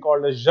should be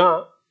called as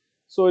Jean.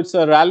 So it's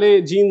a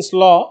Rayleigh-Jeans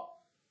law.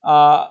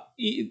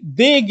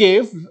 They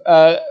gave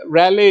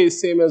Rayleigh is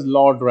same as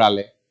Lord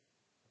Rayleigh,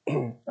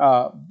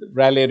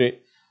 Rayleigh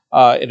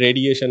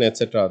radiation,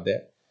 etc.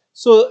 there.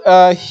 So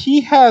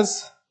he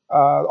has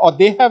or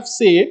they have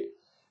said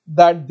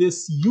that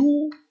this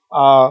U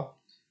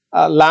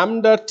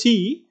lambda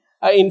t,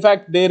 in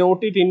fact they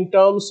wrote it in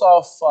terms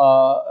of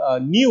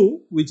nu,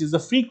 which is the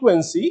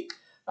frequency,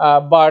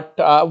 but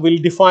will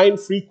define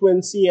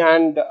frequency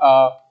and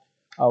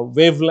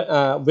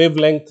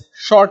wavelength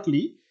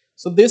shortly.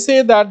 So they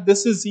say that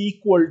this is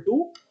equal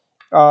to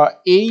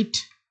 8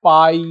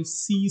 pi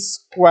c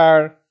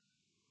square,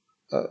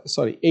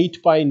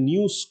 8 pi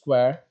nu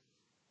square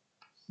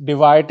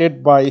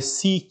divided by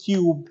c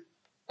cube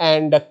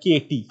and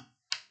kt.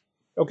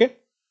 Okay.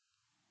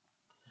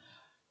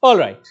 All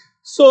right.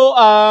 So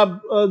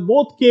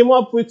both came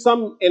up with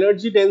some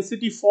energy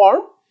density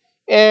form,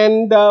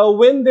 and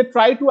when they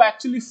try to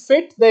actually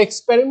fit the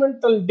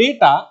experimental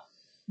data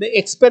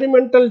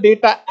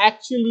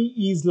actually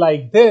is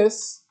like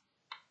this.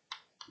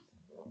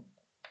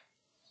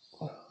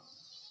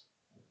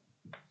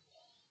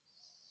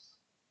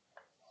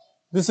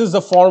 This is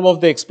the form of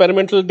the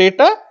experimental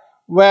data,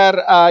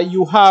 where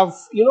you have,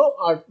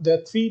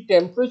 the three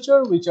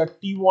temperature, which are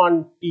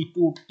T1,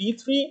 T2,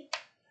 T3,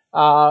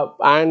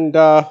 and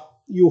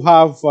you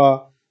have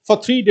for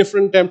three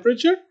different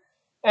temperature.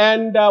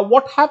 And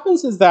what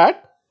happens is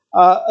that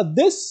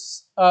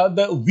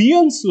the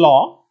Wien's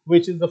law,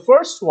 which is the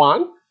first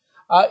one,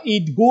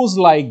 it goes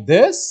like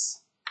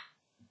this.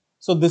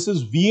 So this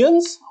is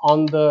Wien's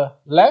on the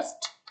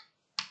left.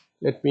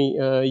 Let me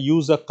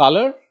use a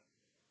color.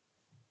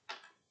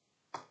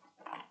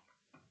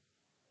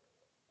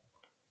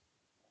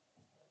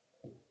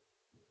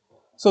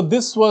 So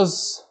this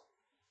was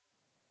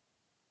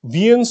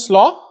Wien's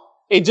law.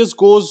 It just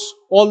goes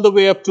all the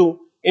way up to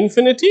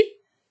infinity.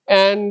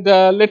 And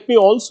let me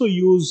also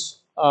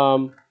use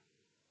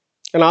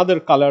another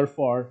color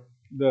for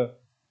the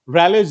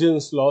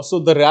Rayleigh-Jeans law. So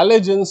the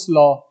Rayleigh-Jeans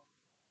law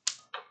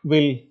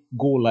will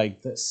go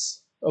like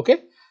this.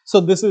 Okay. So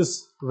this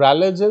is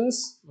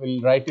Rayleigh-Jeans. We'll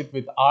write it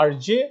with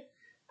RJ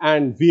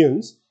and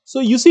Wien's.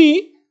 So you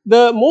see,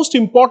 the most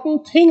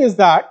important thing is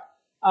that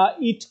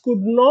it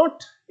could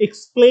not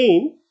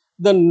explain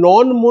the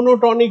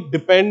non-monotonic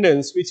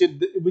dependence, which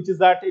is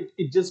that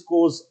it just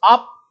goes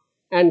up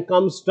and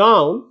comes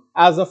down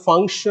as a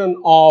function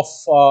of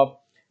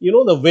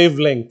the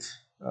wavelength.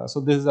 So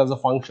this is as a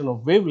function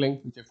of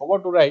wavelength, which I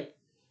forgot to write.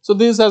 So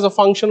this is as a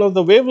function of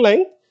the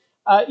wavelength.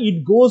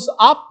 It goes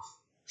up,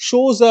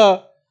 shows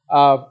a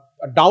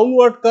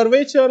downward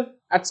curvature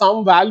at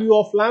some value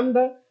of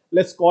lambda.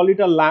 Let's call it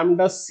a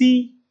lambda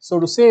c, so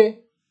to say,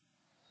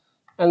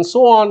 and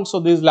so on. So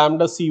this is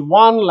lambda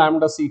c1,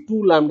 lambda c2,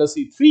 lambda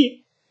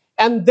c3,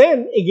 and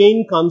then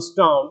again comes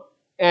down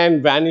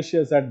and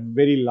vanishes at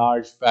very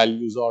large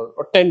values, or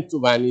tends to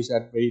vanish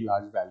at very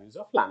large values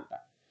of lambda.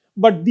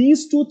 But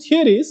these two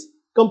theories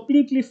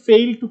completely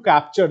fail to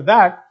capture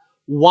that.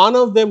 One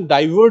of them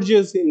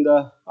diverges in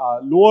the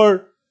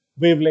lower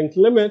wavelength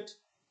limit,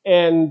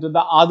 and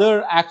the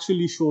other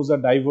actually shows a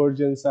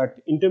divergence at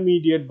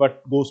intermediate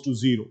but goes to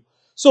 0.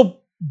 So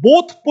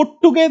both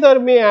put together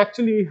may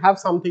actually have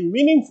something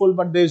meaningful,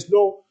 but there is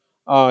no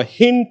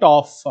hint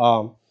of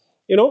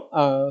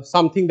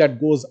something that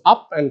goes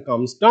up and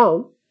comes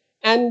down.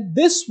 And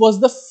this was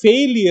the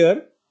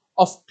failure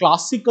of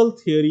classical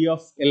theory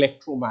of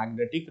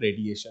electromagnetic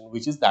radiation,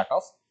 which is that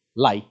of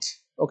light.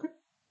 Okay.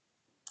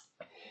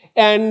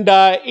 And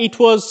it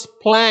was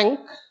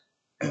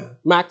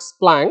Max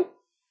Planck,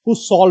 who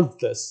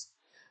solved this.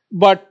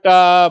 But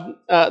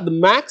the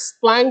Max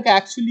Planck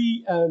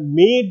actually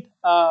made,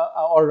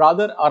 or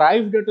rather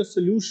arrived at a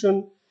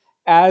solution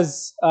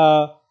as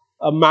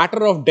a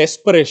matter of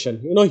desperation.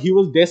 He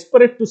was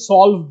desperate to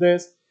solve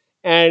this,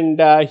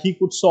 and he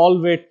could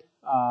solve it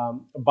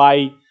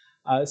by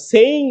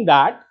saying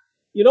that,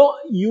 you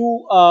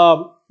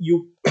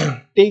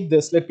take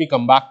this. Let me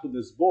come back to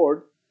this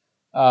board.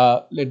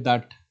 Let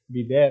that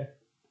be there.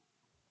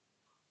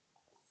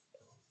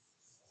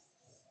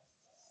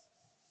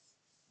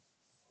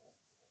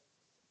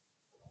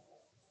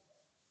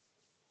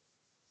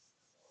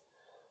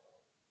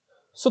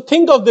 So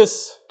think of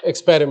this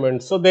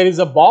experiment. So there is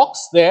a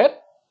box there,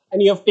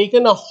 and you have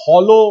taken a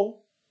hollow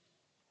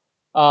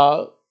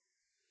uh,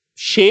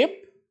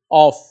 shape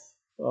of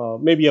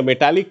maybe a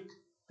metallic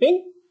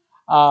thing,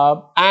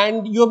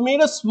 and you have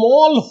made a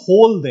small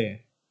hole there.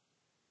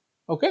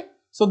 Okay.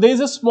 So there is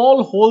a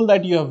small hole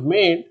that you have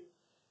made,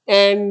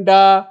 and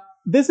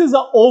this is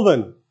an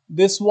oven.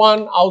 This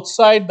one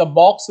outside the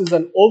box is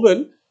an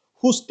oven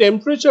whose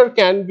temperature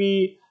can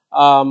be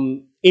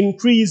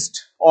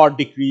increased or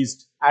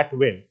decreased at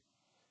will.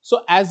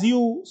 So as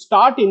you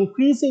start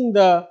increasing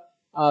the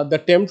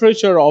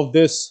temperature of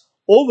this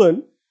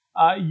oven,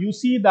 you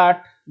see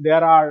that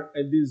there are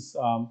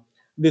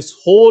this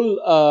hole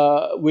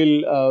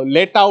will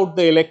let out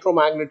the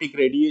electromagnetic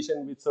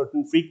radiation with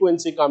certain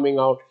frequency coming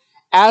out.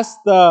 As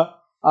the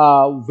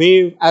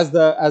as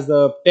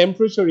the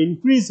temperature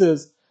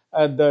increases,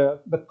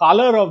 the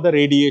color of the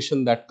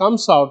radiation that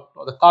comes out,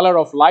 or the color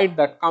of light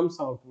that comes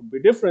out, would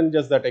be different.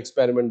 Just that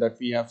experiment that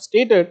we have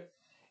stated.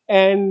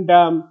 And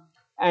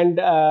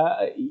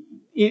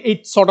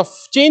it sort of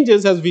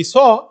changes, as we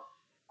saw.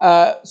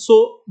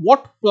 So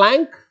what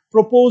Planck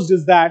proposed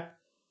is that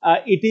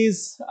it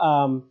is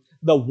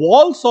the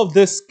walls of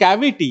this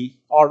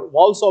cavity, or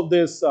walls of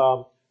this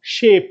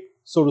shape,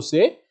 so to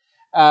say,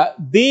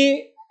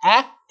 they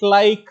act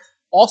like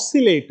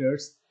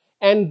oscillators,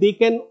 and they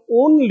can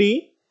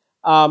only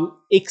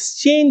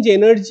exchange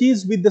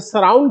energies with the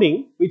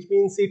surrounding, which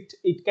means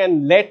it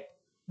can let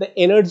the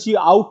energy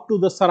out to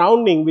the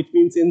surrounding, which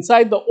means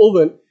inside the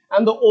oven,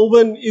 and the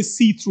oven is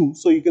see-through,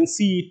 so you can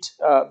see it,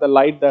 the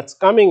light that's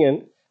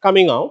coming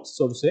out,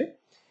 so to say.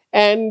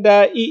 And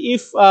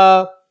if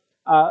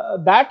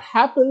that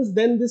happens,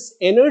 then this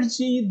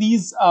energy,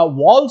 these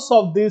walls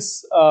of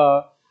this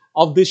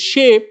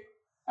shape,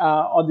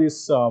 or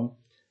this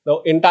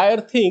the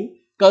entire thing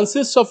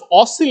consists of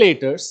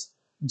oscillators,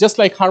 just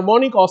like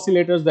harmonic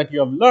oscillators that you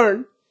have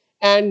learned,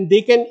 and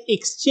they can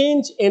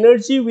exchange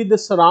energy with the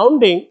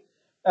surrounding,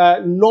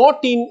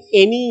 not in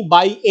any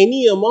by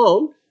any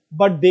amount,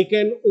 but they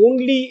can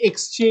only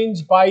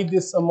exchange by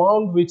this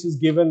amount which is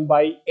given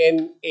by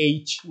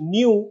nh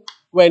nu,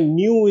 when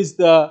nu is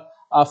the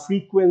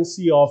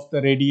frequency of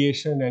the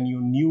radiation and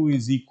your nu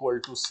is equal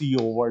to c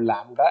over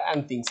lambda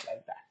and things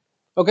like that.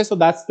 Okay, so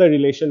that's the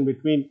relation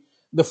between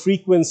the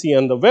frequency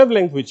and the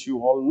wavelength, which you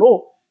all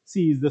know.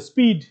 C is the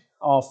speed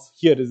of,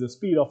 here is the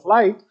speed of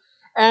light,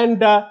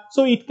 and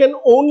so it can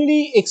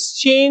only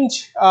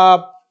exchange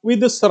with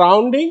the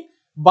surrounding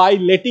by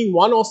letting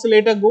one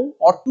oscillator go,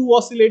 or two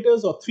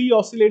oscillators, or three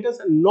oscillators,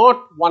 and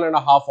not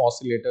 1.5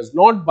 oscillators,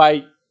 not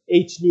by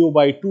h nu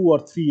by 2 or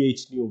 3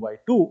 h nu by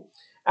 2.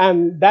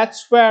 And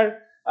that's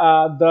where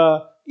when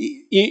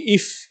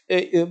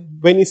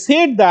he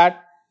said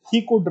that,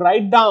 he could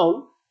write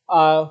down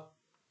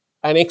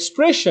an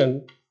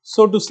expression,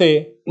 so to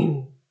say.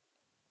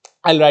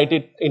 I'll write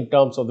it in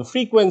terms of the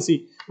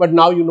frequency, but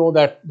now you know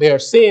that they are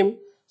same.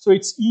 So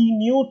it's E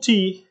nu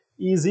t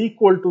is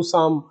equal to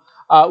some,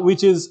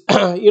 which is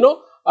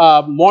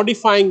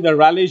modifying the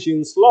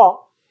Rayleigh-Jeans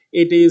law.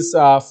 It is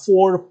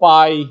 4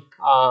 pi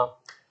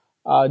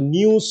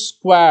nu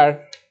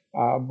square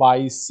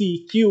by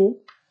CQ.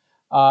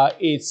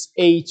 It's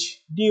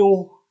h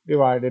nu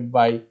divided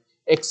by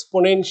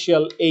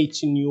exponential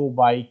h nu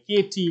by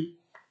kt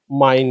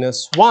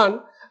minus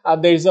 1.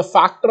 There is a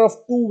factor of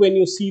 2 when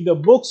you see the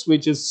books,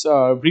 which is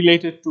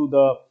related to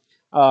the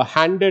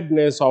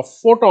handedness of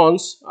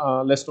photons.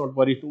 Let's not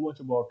worry too much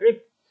about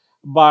it.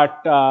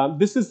 But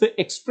this is the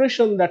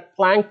expression that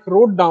Planck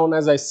wrote down,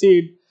 as I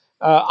said,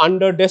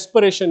 under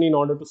desperation in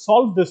order to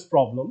solve this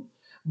problem.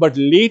 But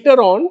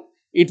later on,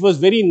 it was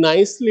very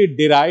nicely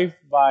derived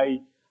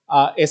by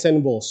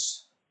S.N.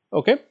 Bose.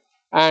 Okay,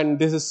 and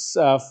this is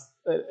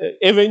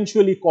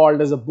eventually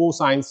called as a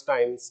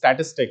Bose-Einstein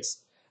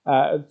statistics.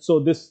 So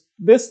this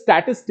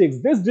statistics,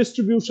 this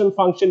distribution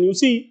function, you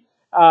see,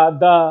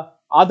 the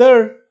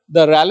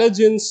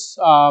Rayleigh-Jeans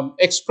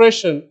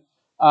expression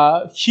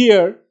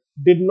here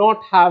did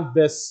not have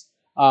this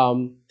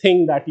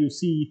thing that you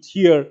see it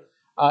here,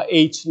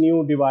 h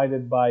nu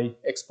divided by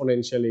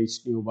exponential h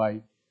nu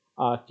by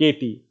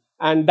kt,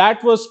 and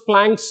that was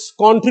Planck's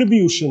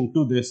contribution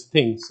to this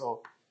thing.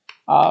 So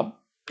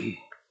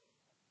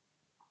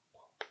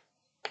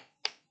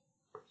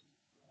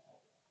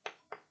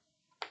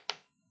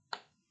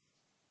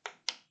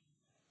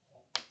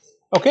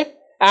okay,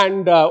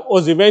 and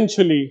was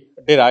eventually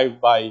derived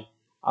by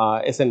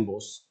S.N.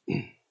 Bose.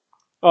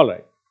 All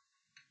right.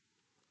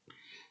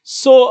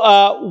 So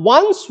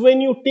once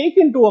when you take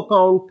into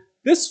account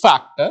this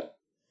factor,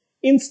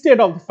 instead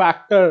of the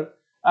factor,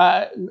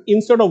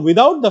 instead of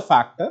without the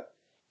factor,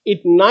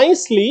 it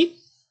nicely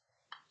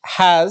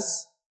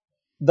has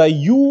the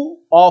u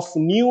of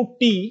nu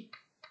t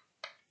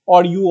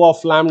or u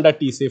of lambda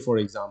t, say for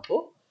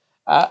example,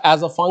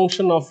 as a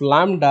function of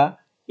lambda.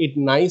 It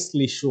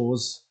nicely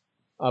shows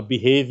a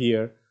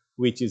behavior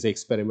which is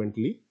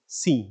experimentally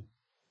seen.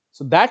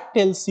 So that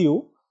tells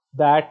you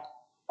that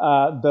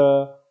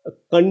the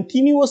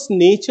continuous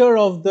nature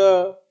of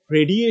the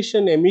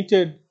radiation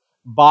emitted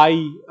by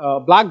a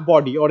black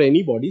body or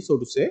any body, so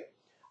to say,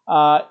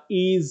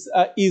 is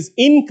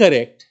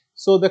incorrect.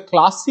 So the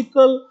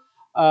classical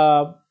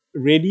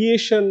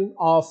radiation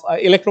of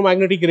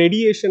electromagnetic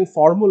radiation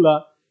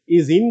formula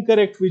is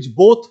incorrect, which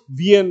both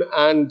Wien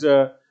and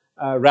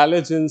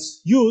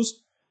Rayleigh-Jeans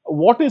used.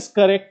 What is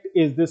correct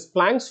is this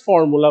Planck's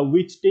formula,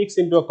 which takes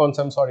into account,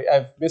 I'm sorry,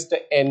 I've missed an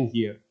N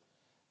here.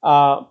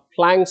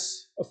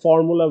 Planck's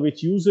formula,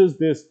 which uses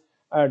this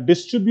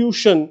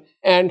distribution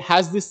and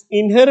has this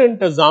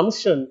inherent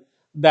assumption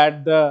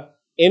that the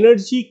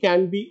energy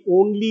can be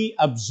only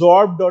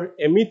absorbed or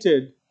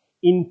emitted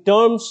in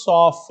terms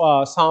of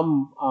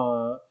some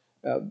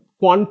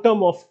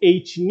quantum of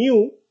h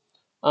nu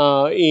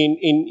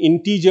in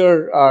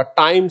integer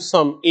times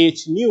some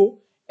h nu,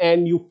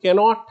 and you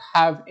cannot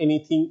have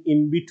anything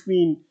in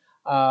between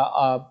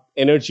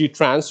energy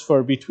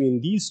transfer between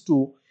these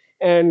two.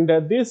 And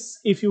this,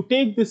 if you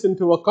take this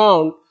into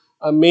account,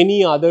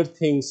 many other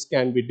things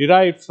can be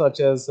derived, such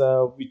as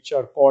which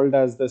are called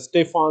as the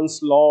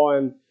Stefan's law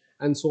and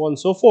so on and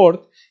so forth.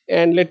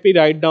 And let me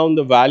write down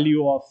the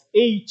value of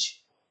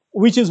h,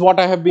 which is what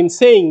I have been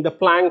saying, the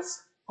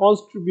Planck's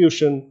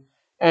contribution.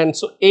 And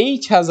so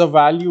h has a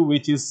value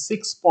which is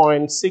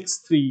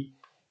 6.63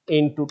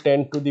 into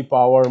 10 to the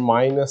power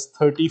minus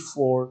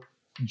 34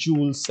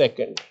 joule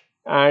second.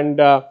 And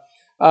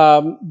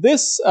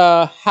this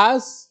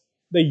has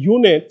the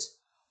unit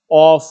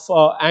of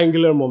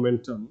angular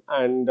momentum,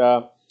 and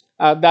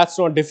that's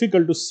not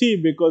difficult to see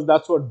because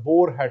that's what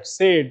Bohr had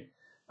said,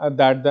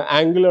 that the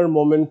angular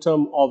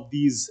momentum of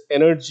these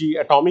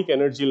atomic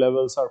energy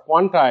levels are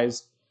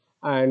quantized,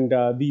 and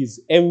these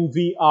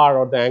MVR,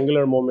 or the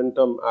angular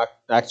momentum,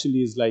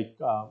 actually is like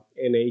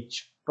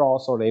NH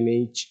cross or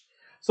NH.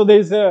 So there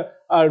is a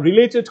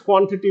related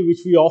quantity which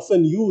we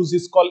often use,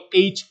 is called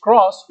H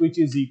cross, which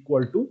is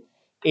equal to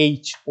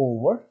H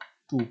over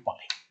 2 pi.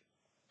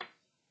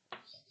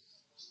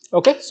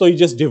 Okay, so you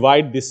just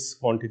divide this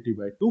quantity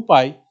by 2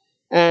 pi,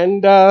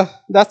 and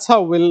that's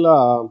how we'll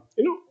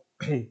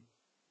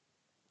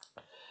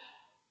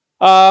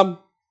um,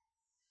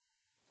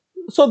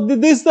 so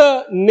this is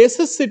the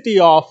necessity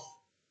of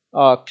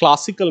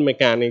classical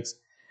mechanics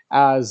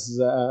as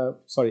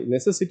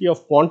necessity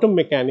of quantum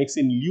mechanics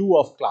in lieu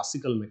of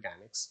classical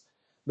mechanics.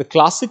 The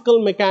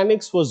classical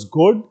mechanics was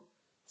good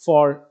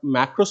for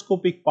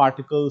macroscopic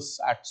particles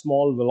at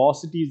small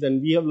velocities,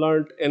 and we have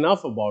learned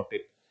enough about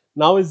it.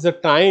 Now is the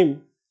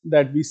time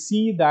that we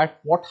see that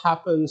what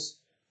happens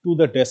to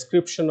the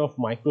description of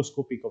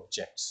microscopic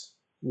objects,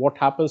 what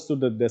happens to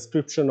the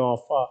description of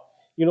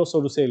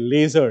so to say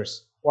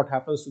lasers, what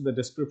happens to the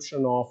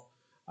description of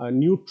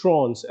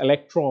neutrons,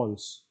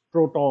 electrons,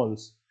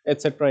 protons,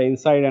 etc.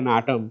 inside an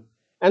atom,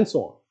 and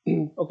so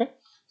on. Okay,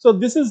 so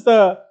this is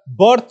the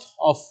birth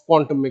of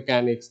quantum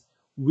mechanics,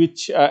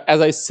 which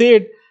as I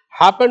said,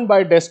 happened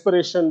by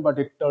desperation, but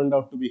it turned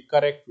out to be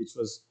correct, which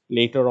was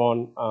later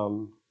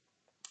on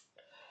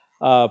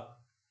uh,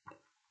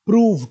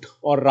 proved,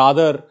 or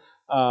rather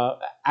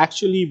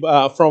actually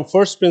from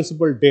first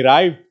principle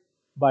derived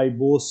by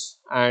Bose,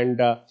 and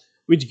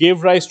which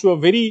gave rise to a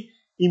very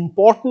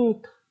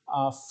important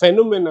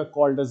phenomena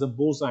called as a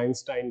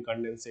Bose-Einstein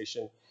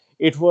condensation.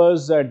 It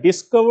was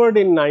discovered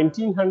in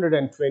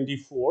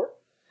 1924.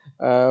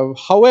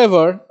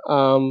 However,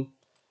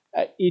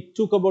 it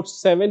took about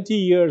 70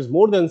 years,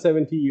 more than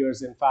 70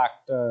 years in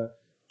fact,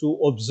 to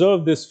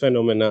observe this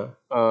phenomena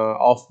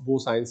of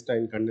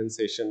Bose-Einstein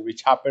condensation,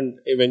 which happened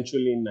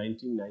eventually in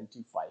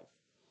 1995.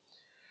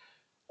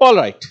 All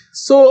right.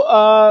 So,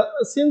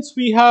 since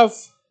we have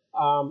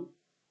um,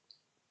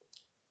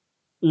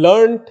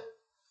 learned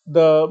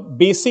the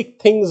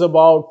basic things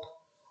about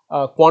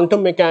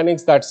quantum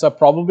mechanics, that's a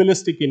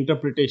probabilistic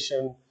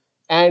interpretation,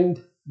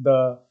 and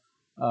the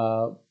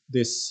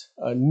this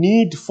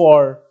need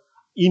for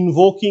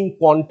invoking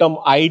quantum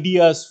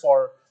ideas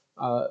for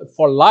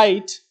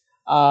light.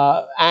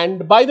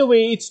 And by the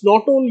way, it's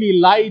not only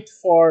light.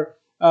 For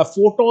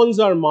photons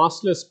are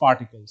massless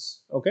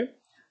particles, okay,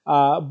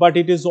 but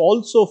it is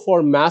also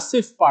for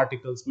massive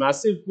particles.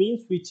 Massive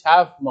means which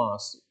have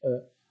mass.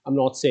 I'm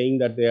not saying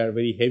that they are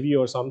very heavy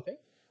or something,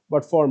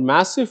 but for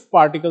massive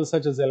particles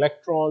such as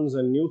electrons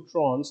and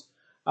neutrons,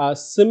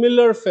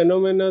 similar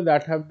phenomena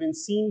that have been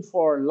seen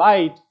for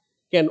light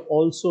can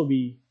also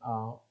be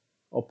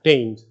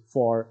obtained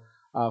for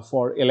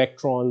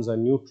electrons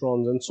and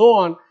neutrons and so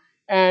on.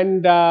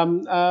 And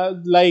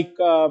the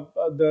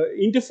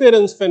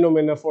interference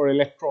phenomena for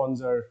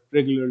electrons are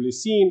regularly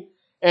seen,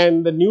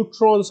 and the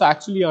neutrons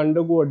actually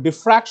undergo a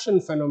diffraction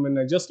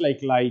phenomena just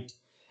like light,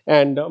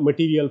 and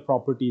material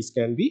properties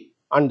can be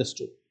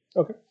understood.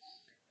 Okay.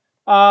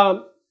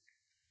 Um,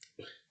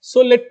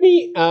 so let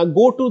me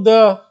go to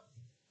the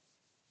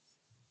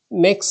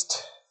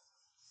next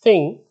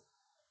thing,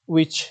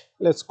 which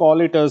let's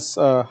call it as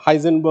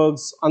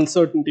Heisenberg's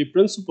uncertainty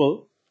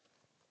principle.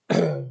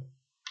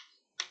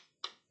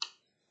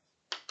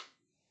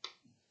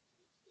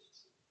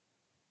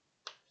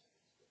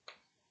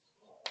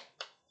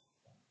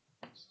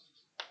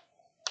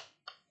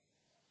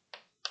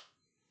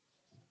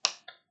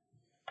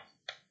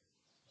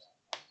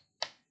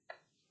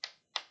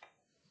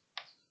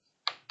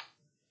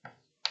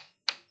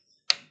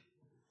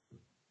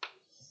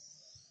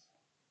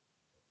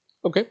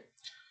 Okay.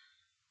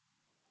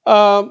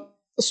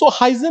 So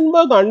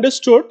Heisenberg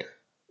understood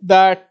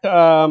that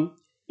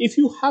if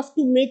you have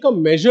to make a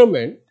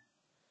measurement,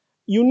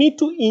 you need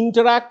to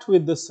interact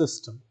with the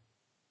system.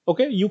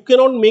 Okay, you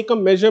cannot make a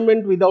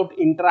measurement without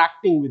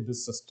interacting with the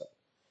system.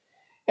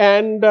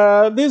 And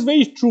this is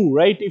very true,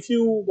 right? If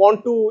you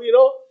want to,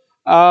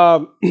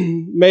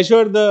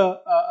 measure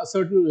a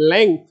certain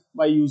length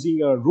by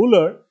using a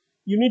ruler,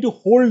 you need to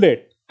hold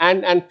it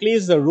and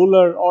place the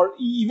ruler, or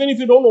even if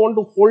you don't want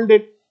to hold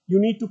it, you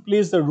need to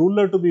place the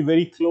ruler to be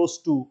very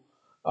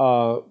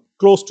uh,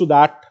 close to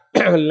that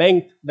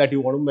length that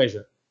you want to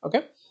measure.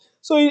 Okay,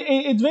 so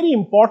it's very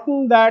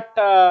important that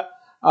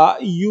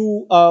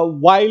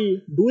while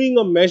doing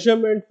a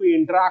measurement, we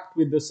interact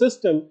with the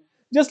system,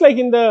 just like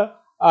in the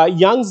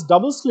Young's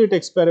double slit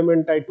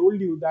experiment. I told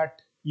you that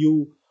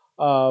you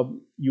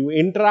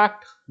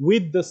interact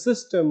with the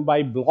system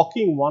by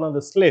blocking one of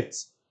the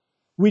slits,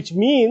 which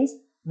means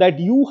that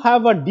you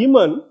have a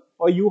demon,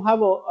 or you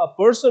have a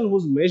person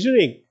who's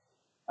measuring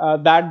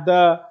that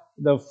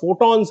the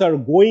photons are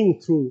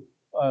going through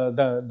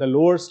the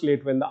lower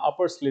slit when the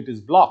upper slit is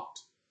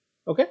blocked.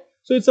 Okay,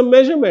 so it's a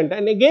measurement,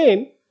 and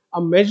again,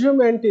 a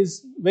measurement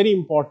is very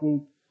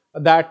important.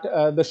 That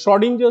the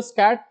Schrodinger's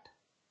cat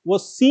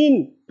was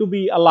seen to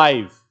be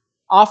alive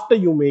after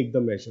you make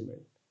the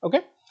measurement.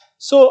 Okay,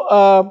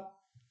 so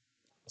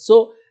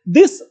so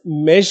this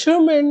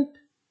measurement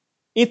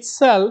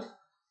itself,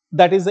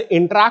 that is the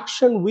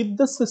interaction with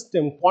the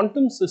system,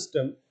 quantum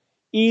system,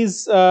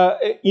 is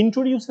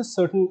introduces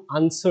certain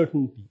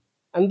uncertainty,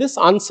 and this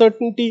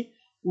uncertainty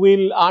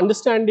will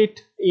understand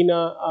it in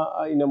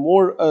a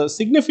more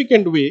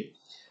significant way.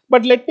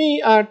 But let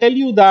me tell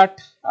you that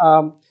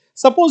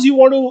suppose you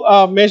want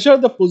to measure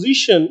the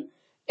position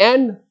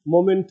and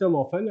momentum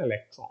of an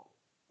electron.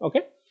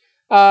 Okay,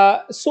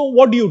 so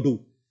what do?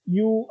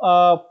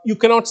 You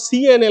cannot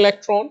see an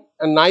electron,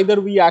 and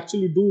neither we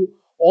actually do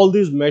all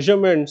these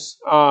measurements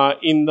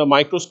in the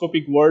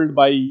microscopic world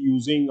by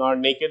using our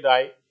naked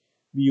eye.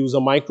 We use a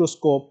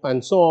microscope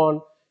and so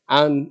on,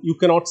 and you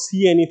cannot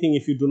see anything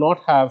if you do not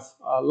have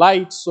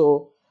light.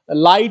 So a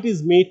light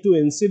is made to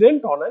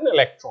incident on an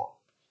electron.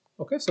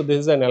 Okay, so this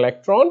is an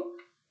electron,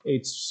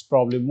 it's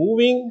probably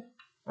moving,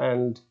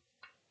 and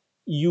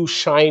you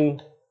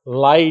shine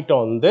light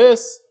on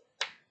this,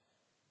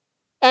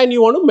 and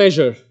you want to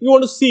measure, you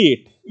want to see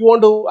it, you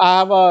want to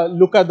have a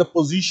look at the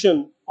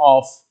position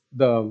uh,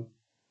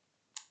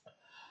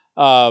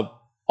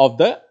 of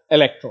the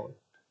electron.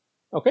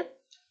 Okay,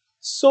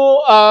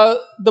 so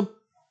the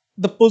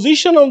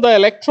position of the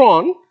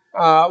electron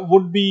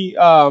would be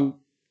uh,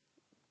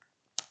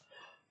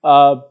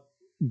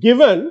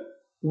 given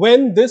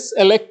when this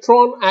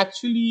electron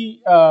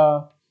actually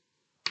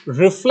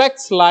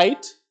reflects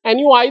light, and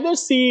you either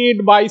see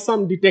it by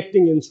some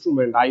detecting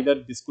instrument, either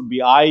this could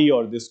be eye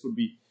or this could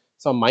be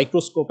some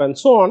microscope and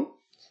so on.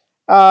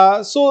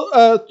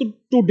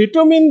 To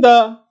determine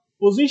the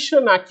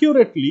position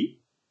accurately,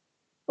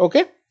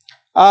 okay,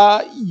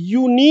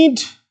 you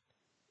need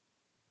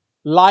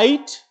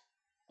light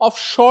of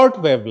short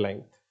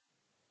wavelength,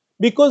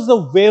 because the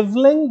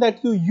wavelength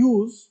that you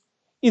use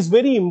is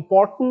very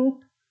important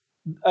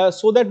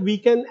so that we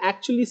can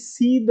actually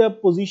see the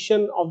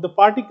position of the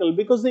particle,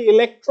 because the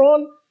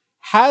electron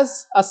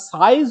has a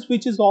size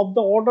which is of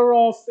the order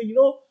of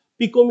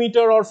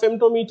picometer or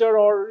femtometer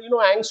or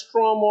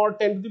angstrom or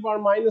 10 to the power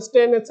minus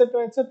 10,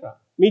 etc.,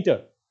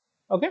 meter.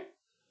 Okay,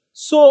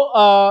 so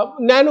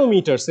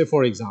nanometer, say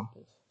for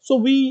example. So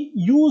we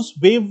use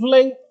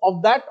wavelength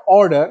of that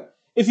order.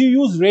 If you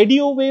use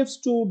radio waves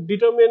to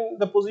determine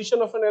the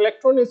position of an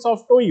electron, it's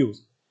of no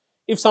use.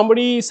 If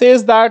somebody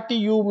says that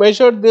you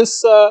measure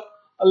this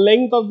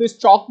length of this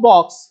chalk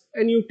box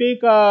and you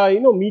take a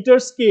meter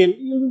scale,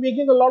 you'll be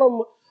making a lot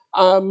of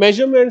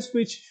measurements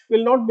which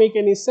will not make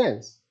any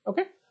sense.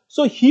 Okay,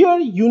 so here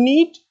you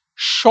need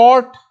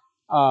short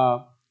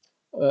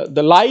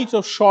the light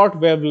of short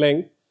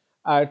wavelength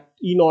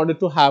in order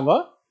to have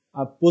a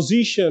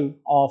position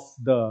of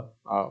the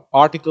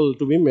particle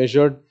to be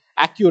measured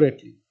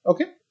accurately.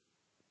 Okay,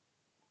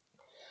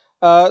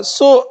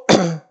 so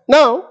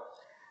now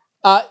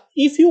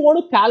if you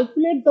want to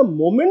calculate the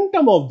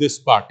momentum of this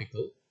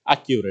particle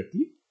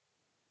accurately,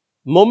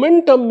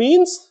 momentum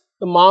means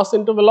the mass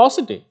into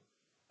velocity.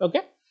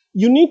 Okay,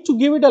 you need to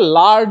give it a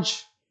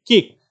large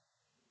kick.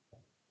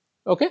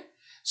 Okay,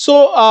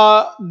 so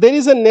there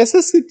is a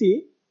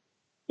necessity.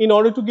 In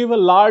order to give a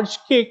large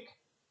kick,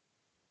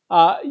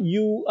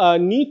 you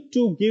need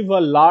to give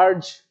a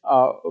large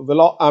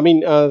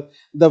the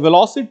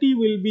velocity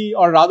will be,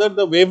 or rather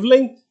the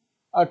wavelength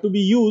to be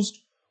used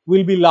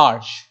will be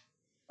large.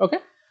 Okay,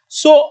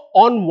 so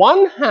on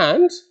one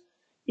hand,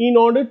 in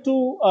order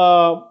to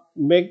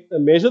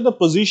measure the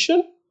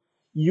position,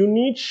 you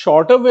need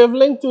shorter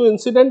wavelength to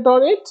incident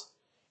on it,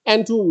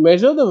 and to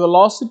measure the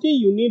velocity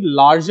you need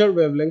larger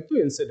wavelength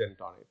to incident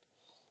on it.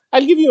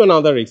 I'll give you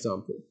another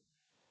example.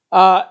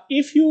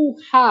 If you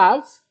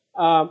have,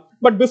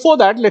 but before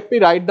that, let me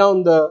write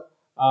down the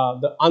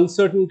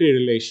uncertainty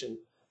relation.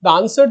 The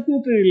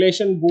uncertainty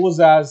relation goes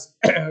as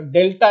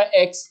delta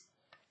x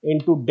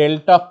into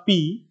delta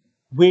p,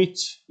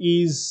 which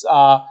is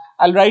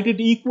I'll write it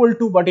equal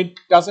to, but it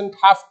doesn't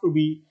have to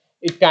be.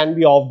 It can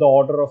be of the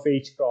order of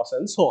h cross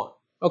and so on.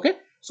 Okay,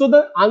 so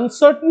the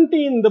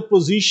uncertainty in the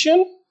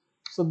position.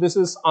 So this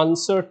is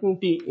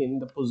uncertainty in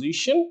the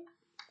position.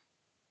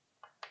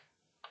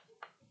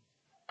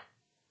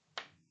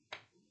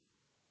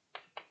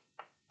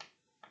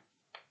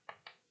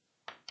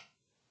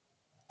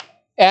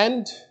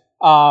 And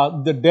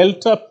the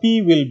delta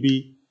p will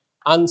be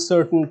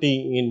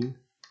uncertainty in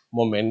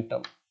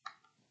momentum.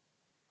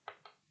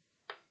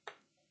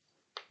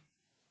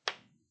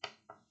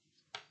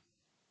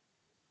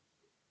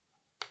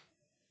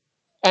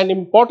 And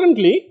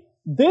importantly,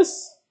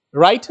 this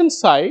right hand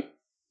side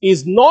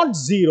is not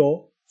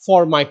 0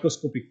 for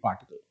microscopic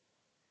particle.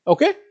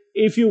 Okay,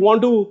 if you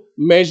want to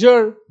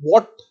measure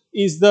what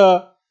is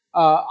the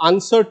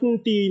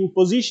uncertainty in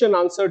position,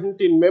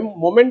 uncertainty in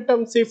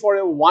momentum, say for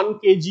a 1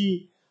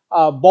 kg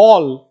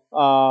ball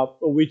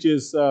which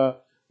is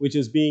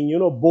being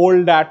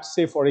bowled at,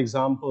 say for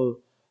example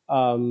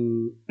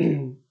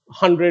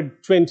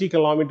 120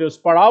 kilometers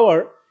per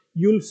hour,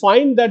 you'll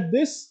find that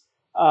this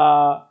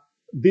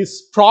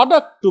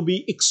product to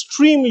be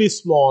extremely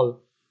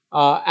small,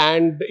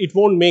 and it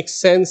won't make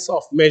sense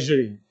of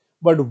measuring.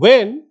 But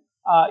when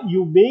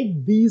you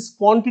make these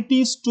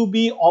quantities to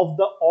be of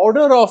the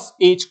order of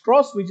h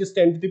cross, which is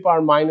 10 to the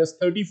power minus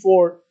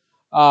 34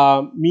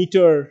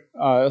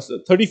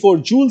 34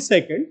 joule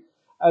second,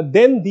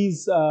 then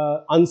these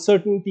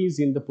uncertainties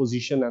in the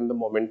position and the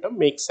momentum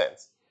make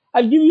sense.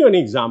 I'll give you an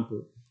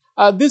example.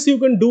 This you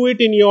can do it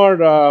in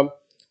your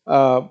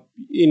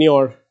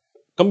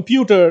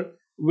computer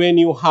when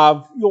you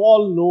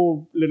all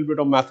know a little bit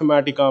of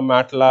Mathematica,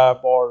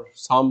 MATLAB, or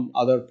some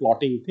other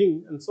plotting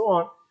thing and so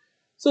on.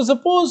 So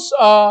suppose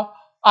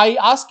I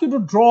ask you to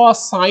draw a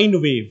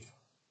sine wave,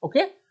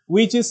 okay,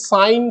 which is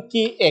sine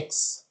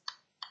kx,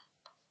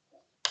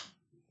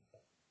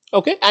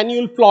 okay, and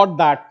you'll plot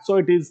that. So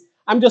it is,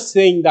 I'm just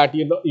saying that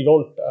you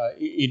don't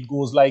it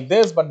goes like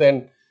this, but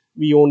then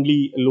we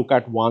only look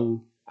at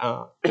one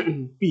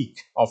peak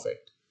of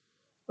it,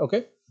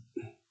 okay.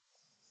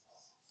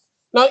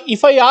 Now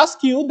if I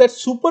ask you that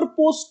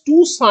superpose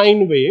two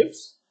sine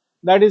waves,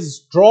 that is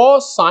draw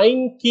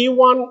sine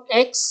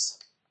k1x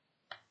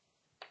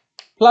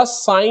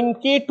plus sine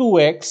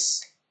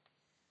k2x,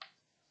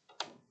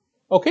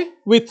 okay,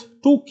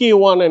 with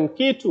 2k1 and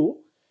k2,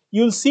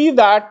 you'll see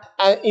that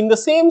in the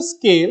same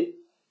scale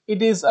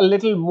it is a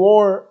little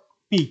more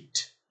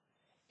peaked.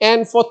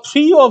 And for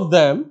three of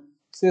them,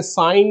 say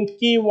sine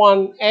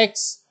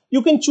k1x,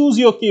 you can choose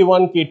your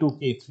k1, k2,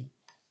 k3.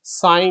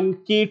 Sine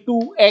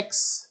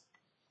k2x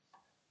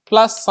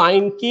plus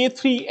sine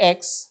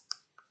k3x,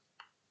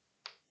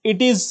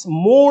 it is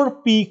more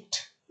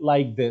peaked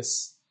like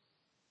this,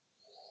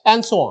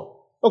 and so on.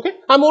 Okay,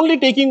 I'm only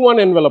taking one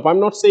envelope. I'm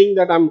not saying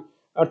that I'm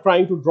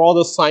trying to draw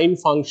the sine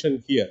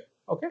function here.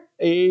 Okay,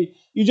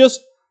 you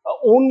just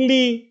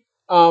only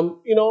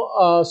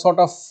sort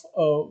of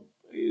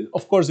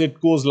course it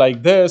goes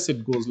like this,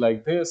 it goes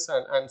like this,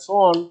 and so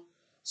on.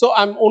 So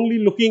I'm only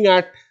looking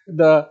at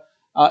the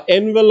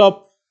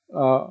envelope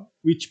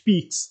which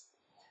peaks.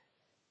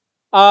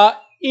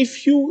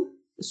 If you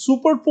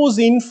superpose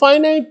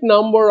infinite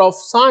number of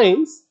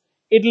sines,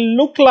 it will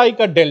look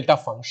like a delta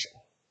function.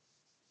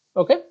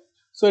 Okay,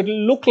 so it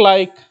will look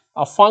like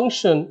a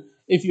function.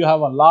 If you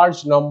have a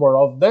large number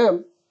of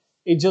them,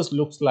 it just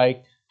looks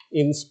like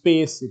in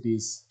space it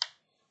is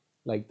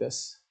like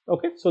this.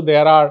 Okay, so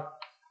there are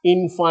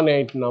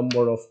infinite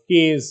number of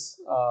k's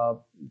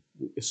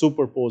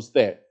superposed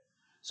there.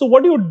 So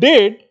what you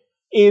did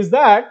is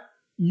that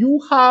you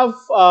have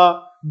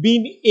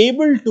been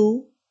able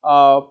to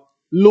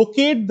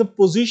locate the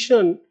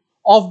position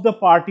of the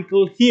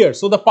particle here.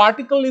 So the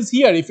particle is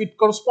here. If it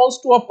corresponds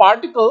to a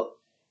particle,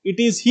 it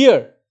is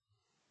here.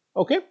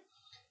 Okay,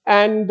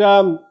 and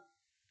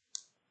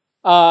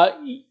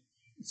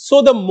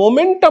so the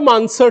momentum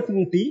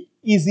uncertainty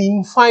is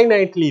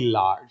infinitely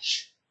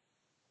large.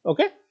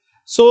 Okay,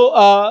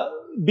 so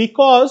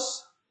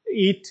because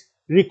it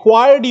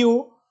required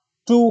you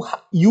to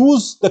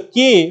use the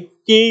k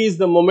is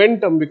the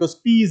momentum, because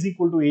p is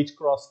equal to h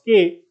cross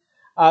k.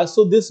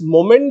 So this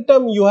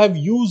momentum, you have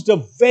used a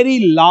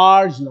very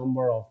large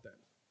number of them,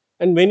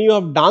 and when you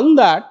have done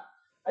that,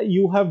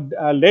 you have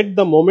let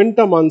the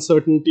momentum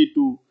uncertainty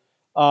to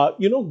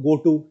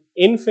go to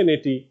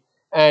infinity.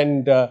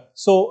 And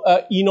so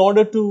in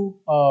order to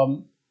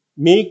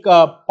make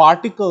a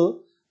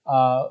particle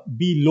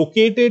be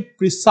located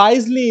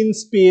precisely in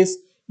space,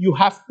 you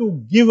have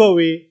to give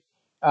away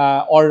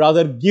or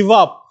rather give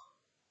up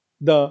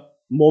the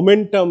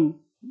momentum,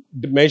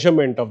 the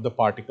measurement of the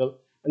particle,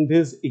 and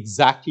this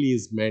exactly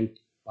is meant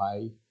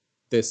by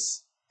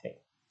this thing.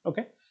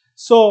 Okay,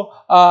 so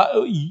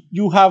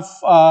you have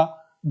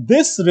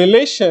this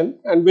relation,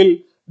 and we'll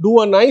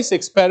do a nice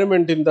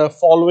experiment in the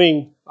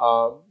following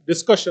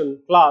discussion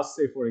class,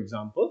 say for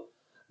example,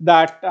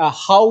 that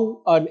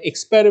how an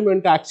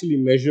experiment actually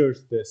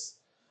measures this,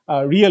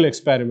 real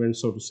experiment,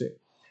 so to say.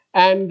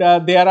 And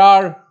there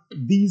are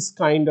these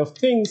kind of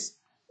things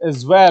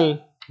as well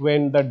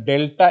when the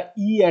delta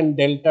E and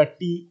delta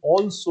T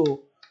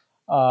also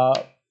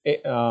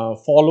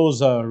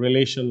follows a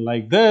relation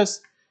like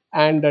this,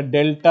 and the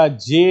delta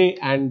J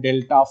and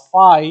delta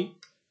phi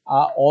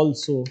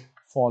also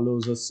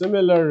follows a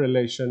similar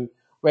relation,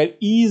 where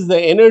E is the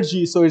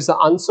energy, so it's the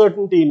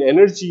uncertainty in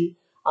energy,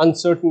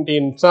 uncertainty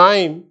in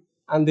time,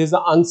 and there's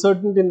the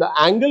uncertainty in the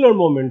angular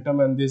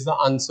momentum, and there's the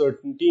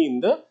uncertainty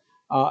in the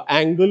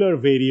angular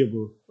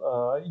variable.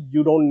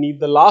 You don't need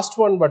the last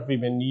one, but we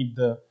may need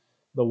the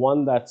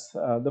one that's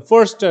the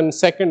first and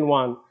second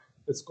one.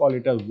 Let's call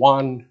it as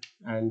 1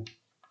 and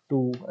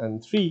 2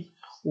 and 3.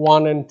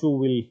 1 and 2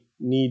 will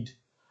need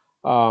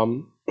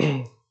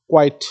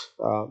quite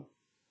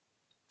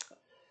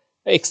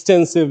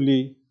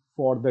extensively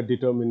for the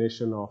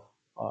determination of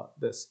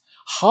this.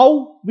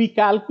 How we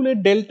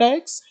calculate delta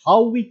x,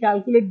 how we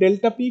calculate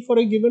delta p for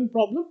a given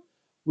problem,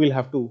 we'll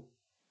have to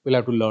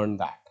learn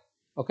that.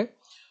 Okay,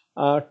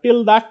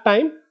 till that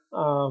time,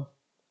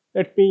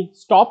 let me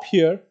stop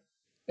here,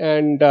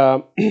 and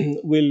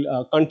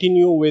we'll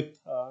continue with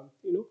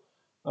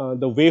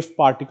the wave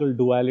particle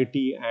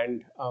duality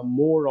and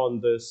more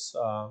on this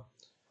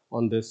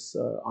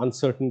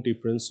uncertainty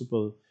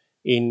principle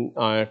in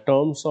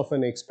terms of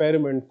an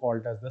experiment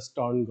called as the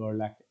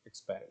Stern-Gerlach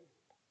experiment.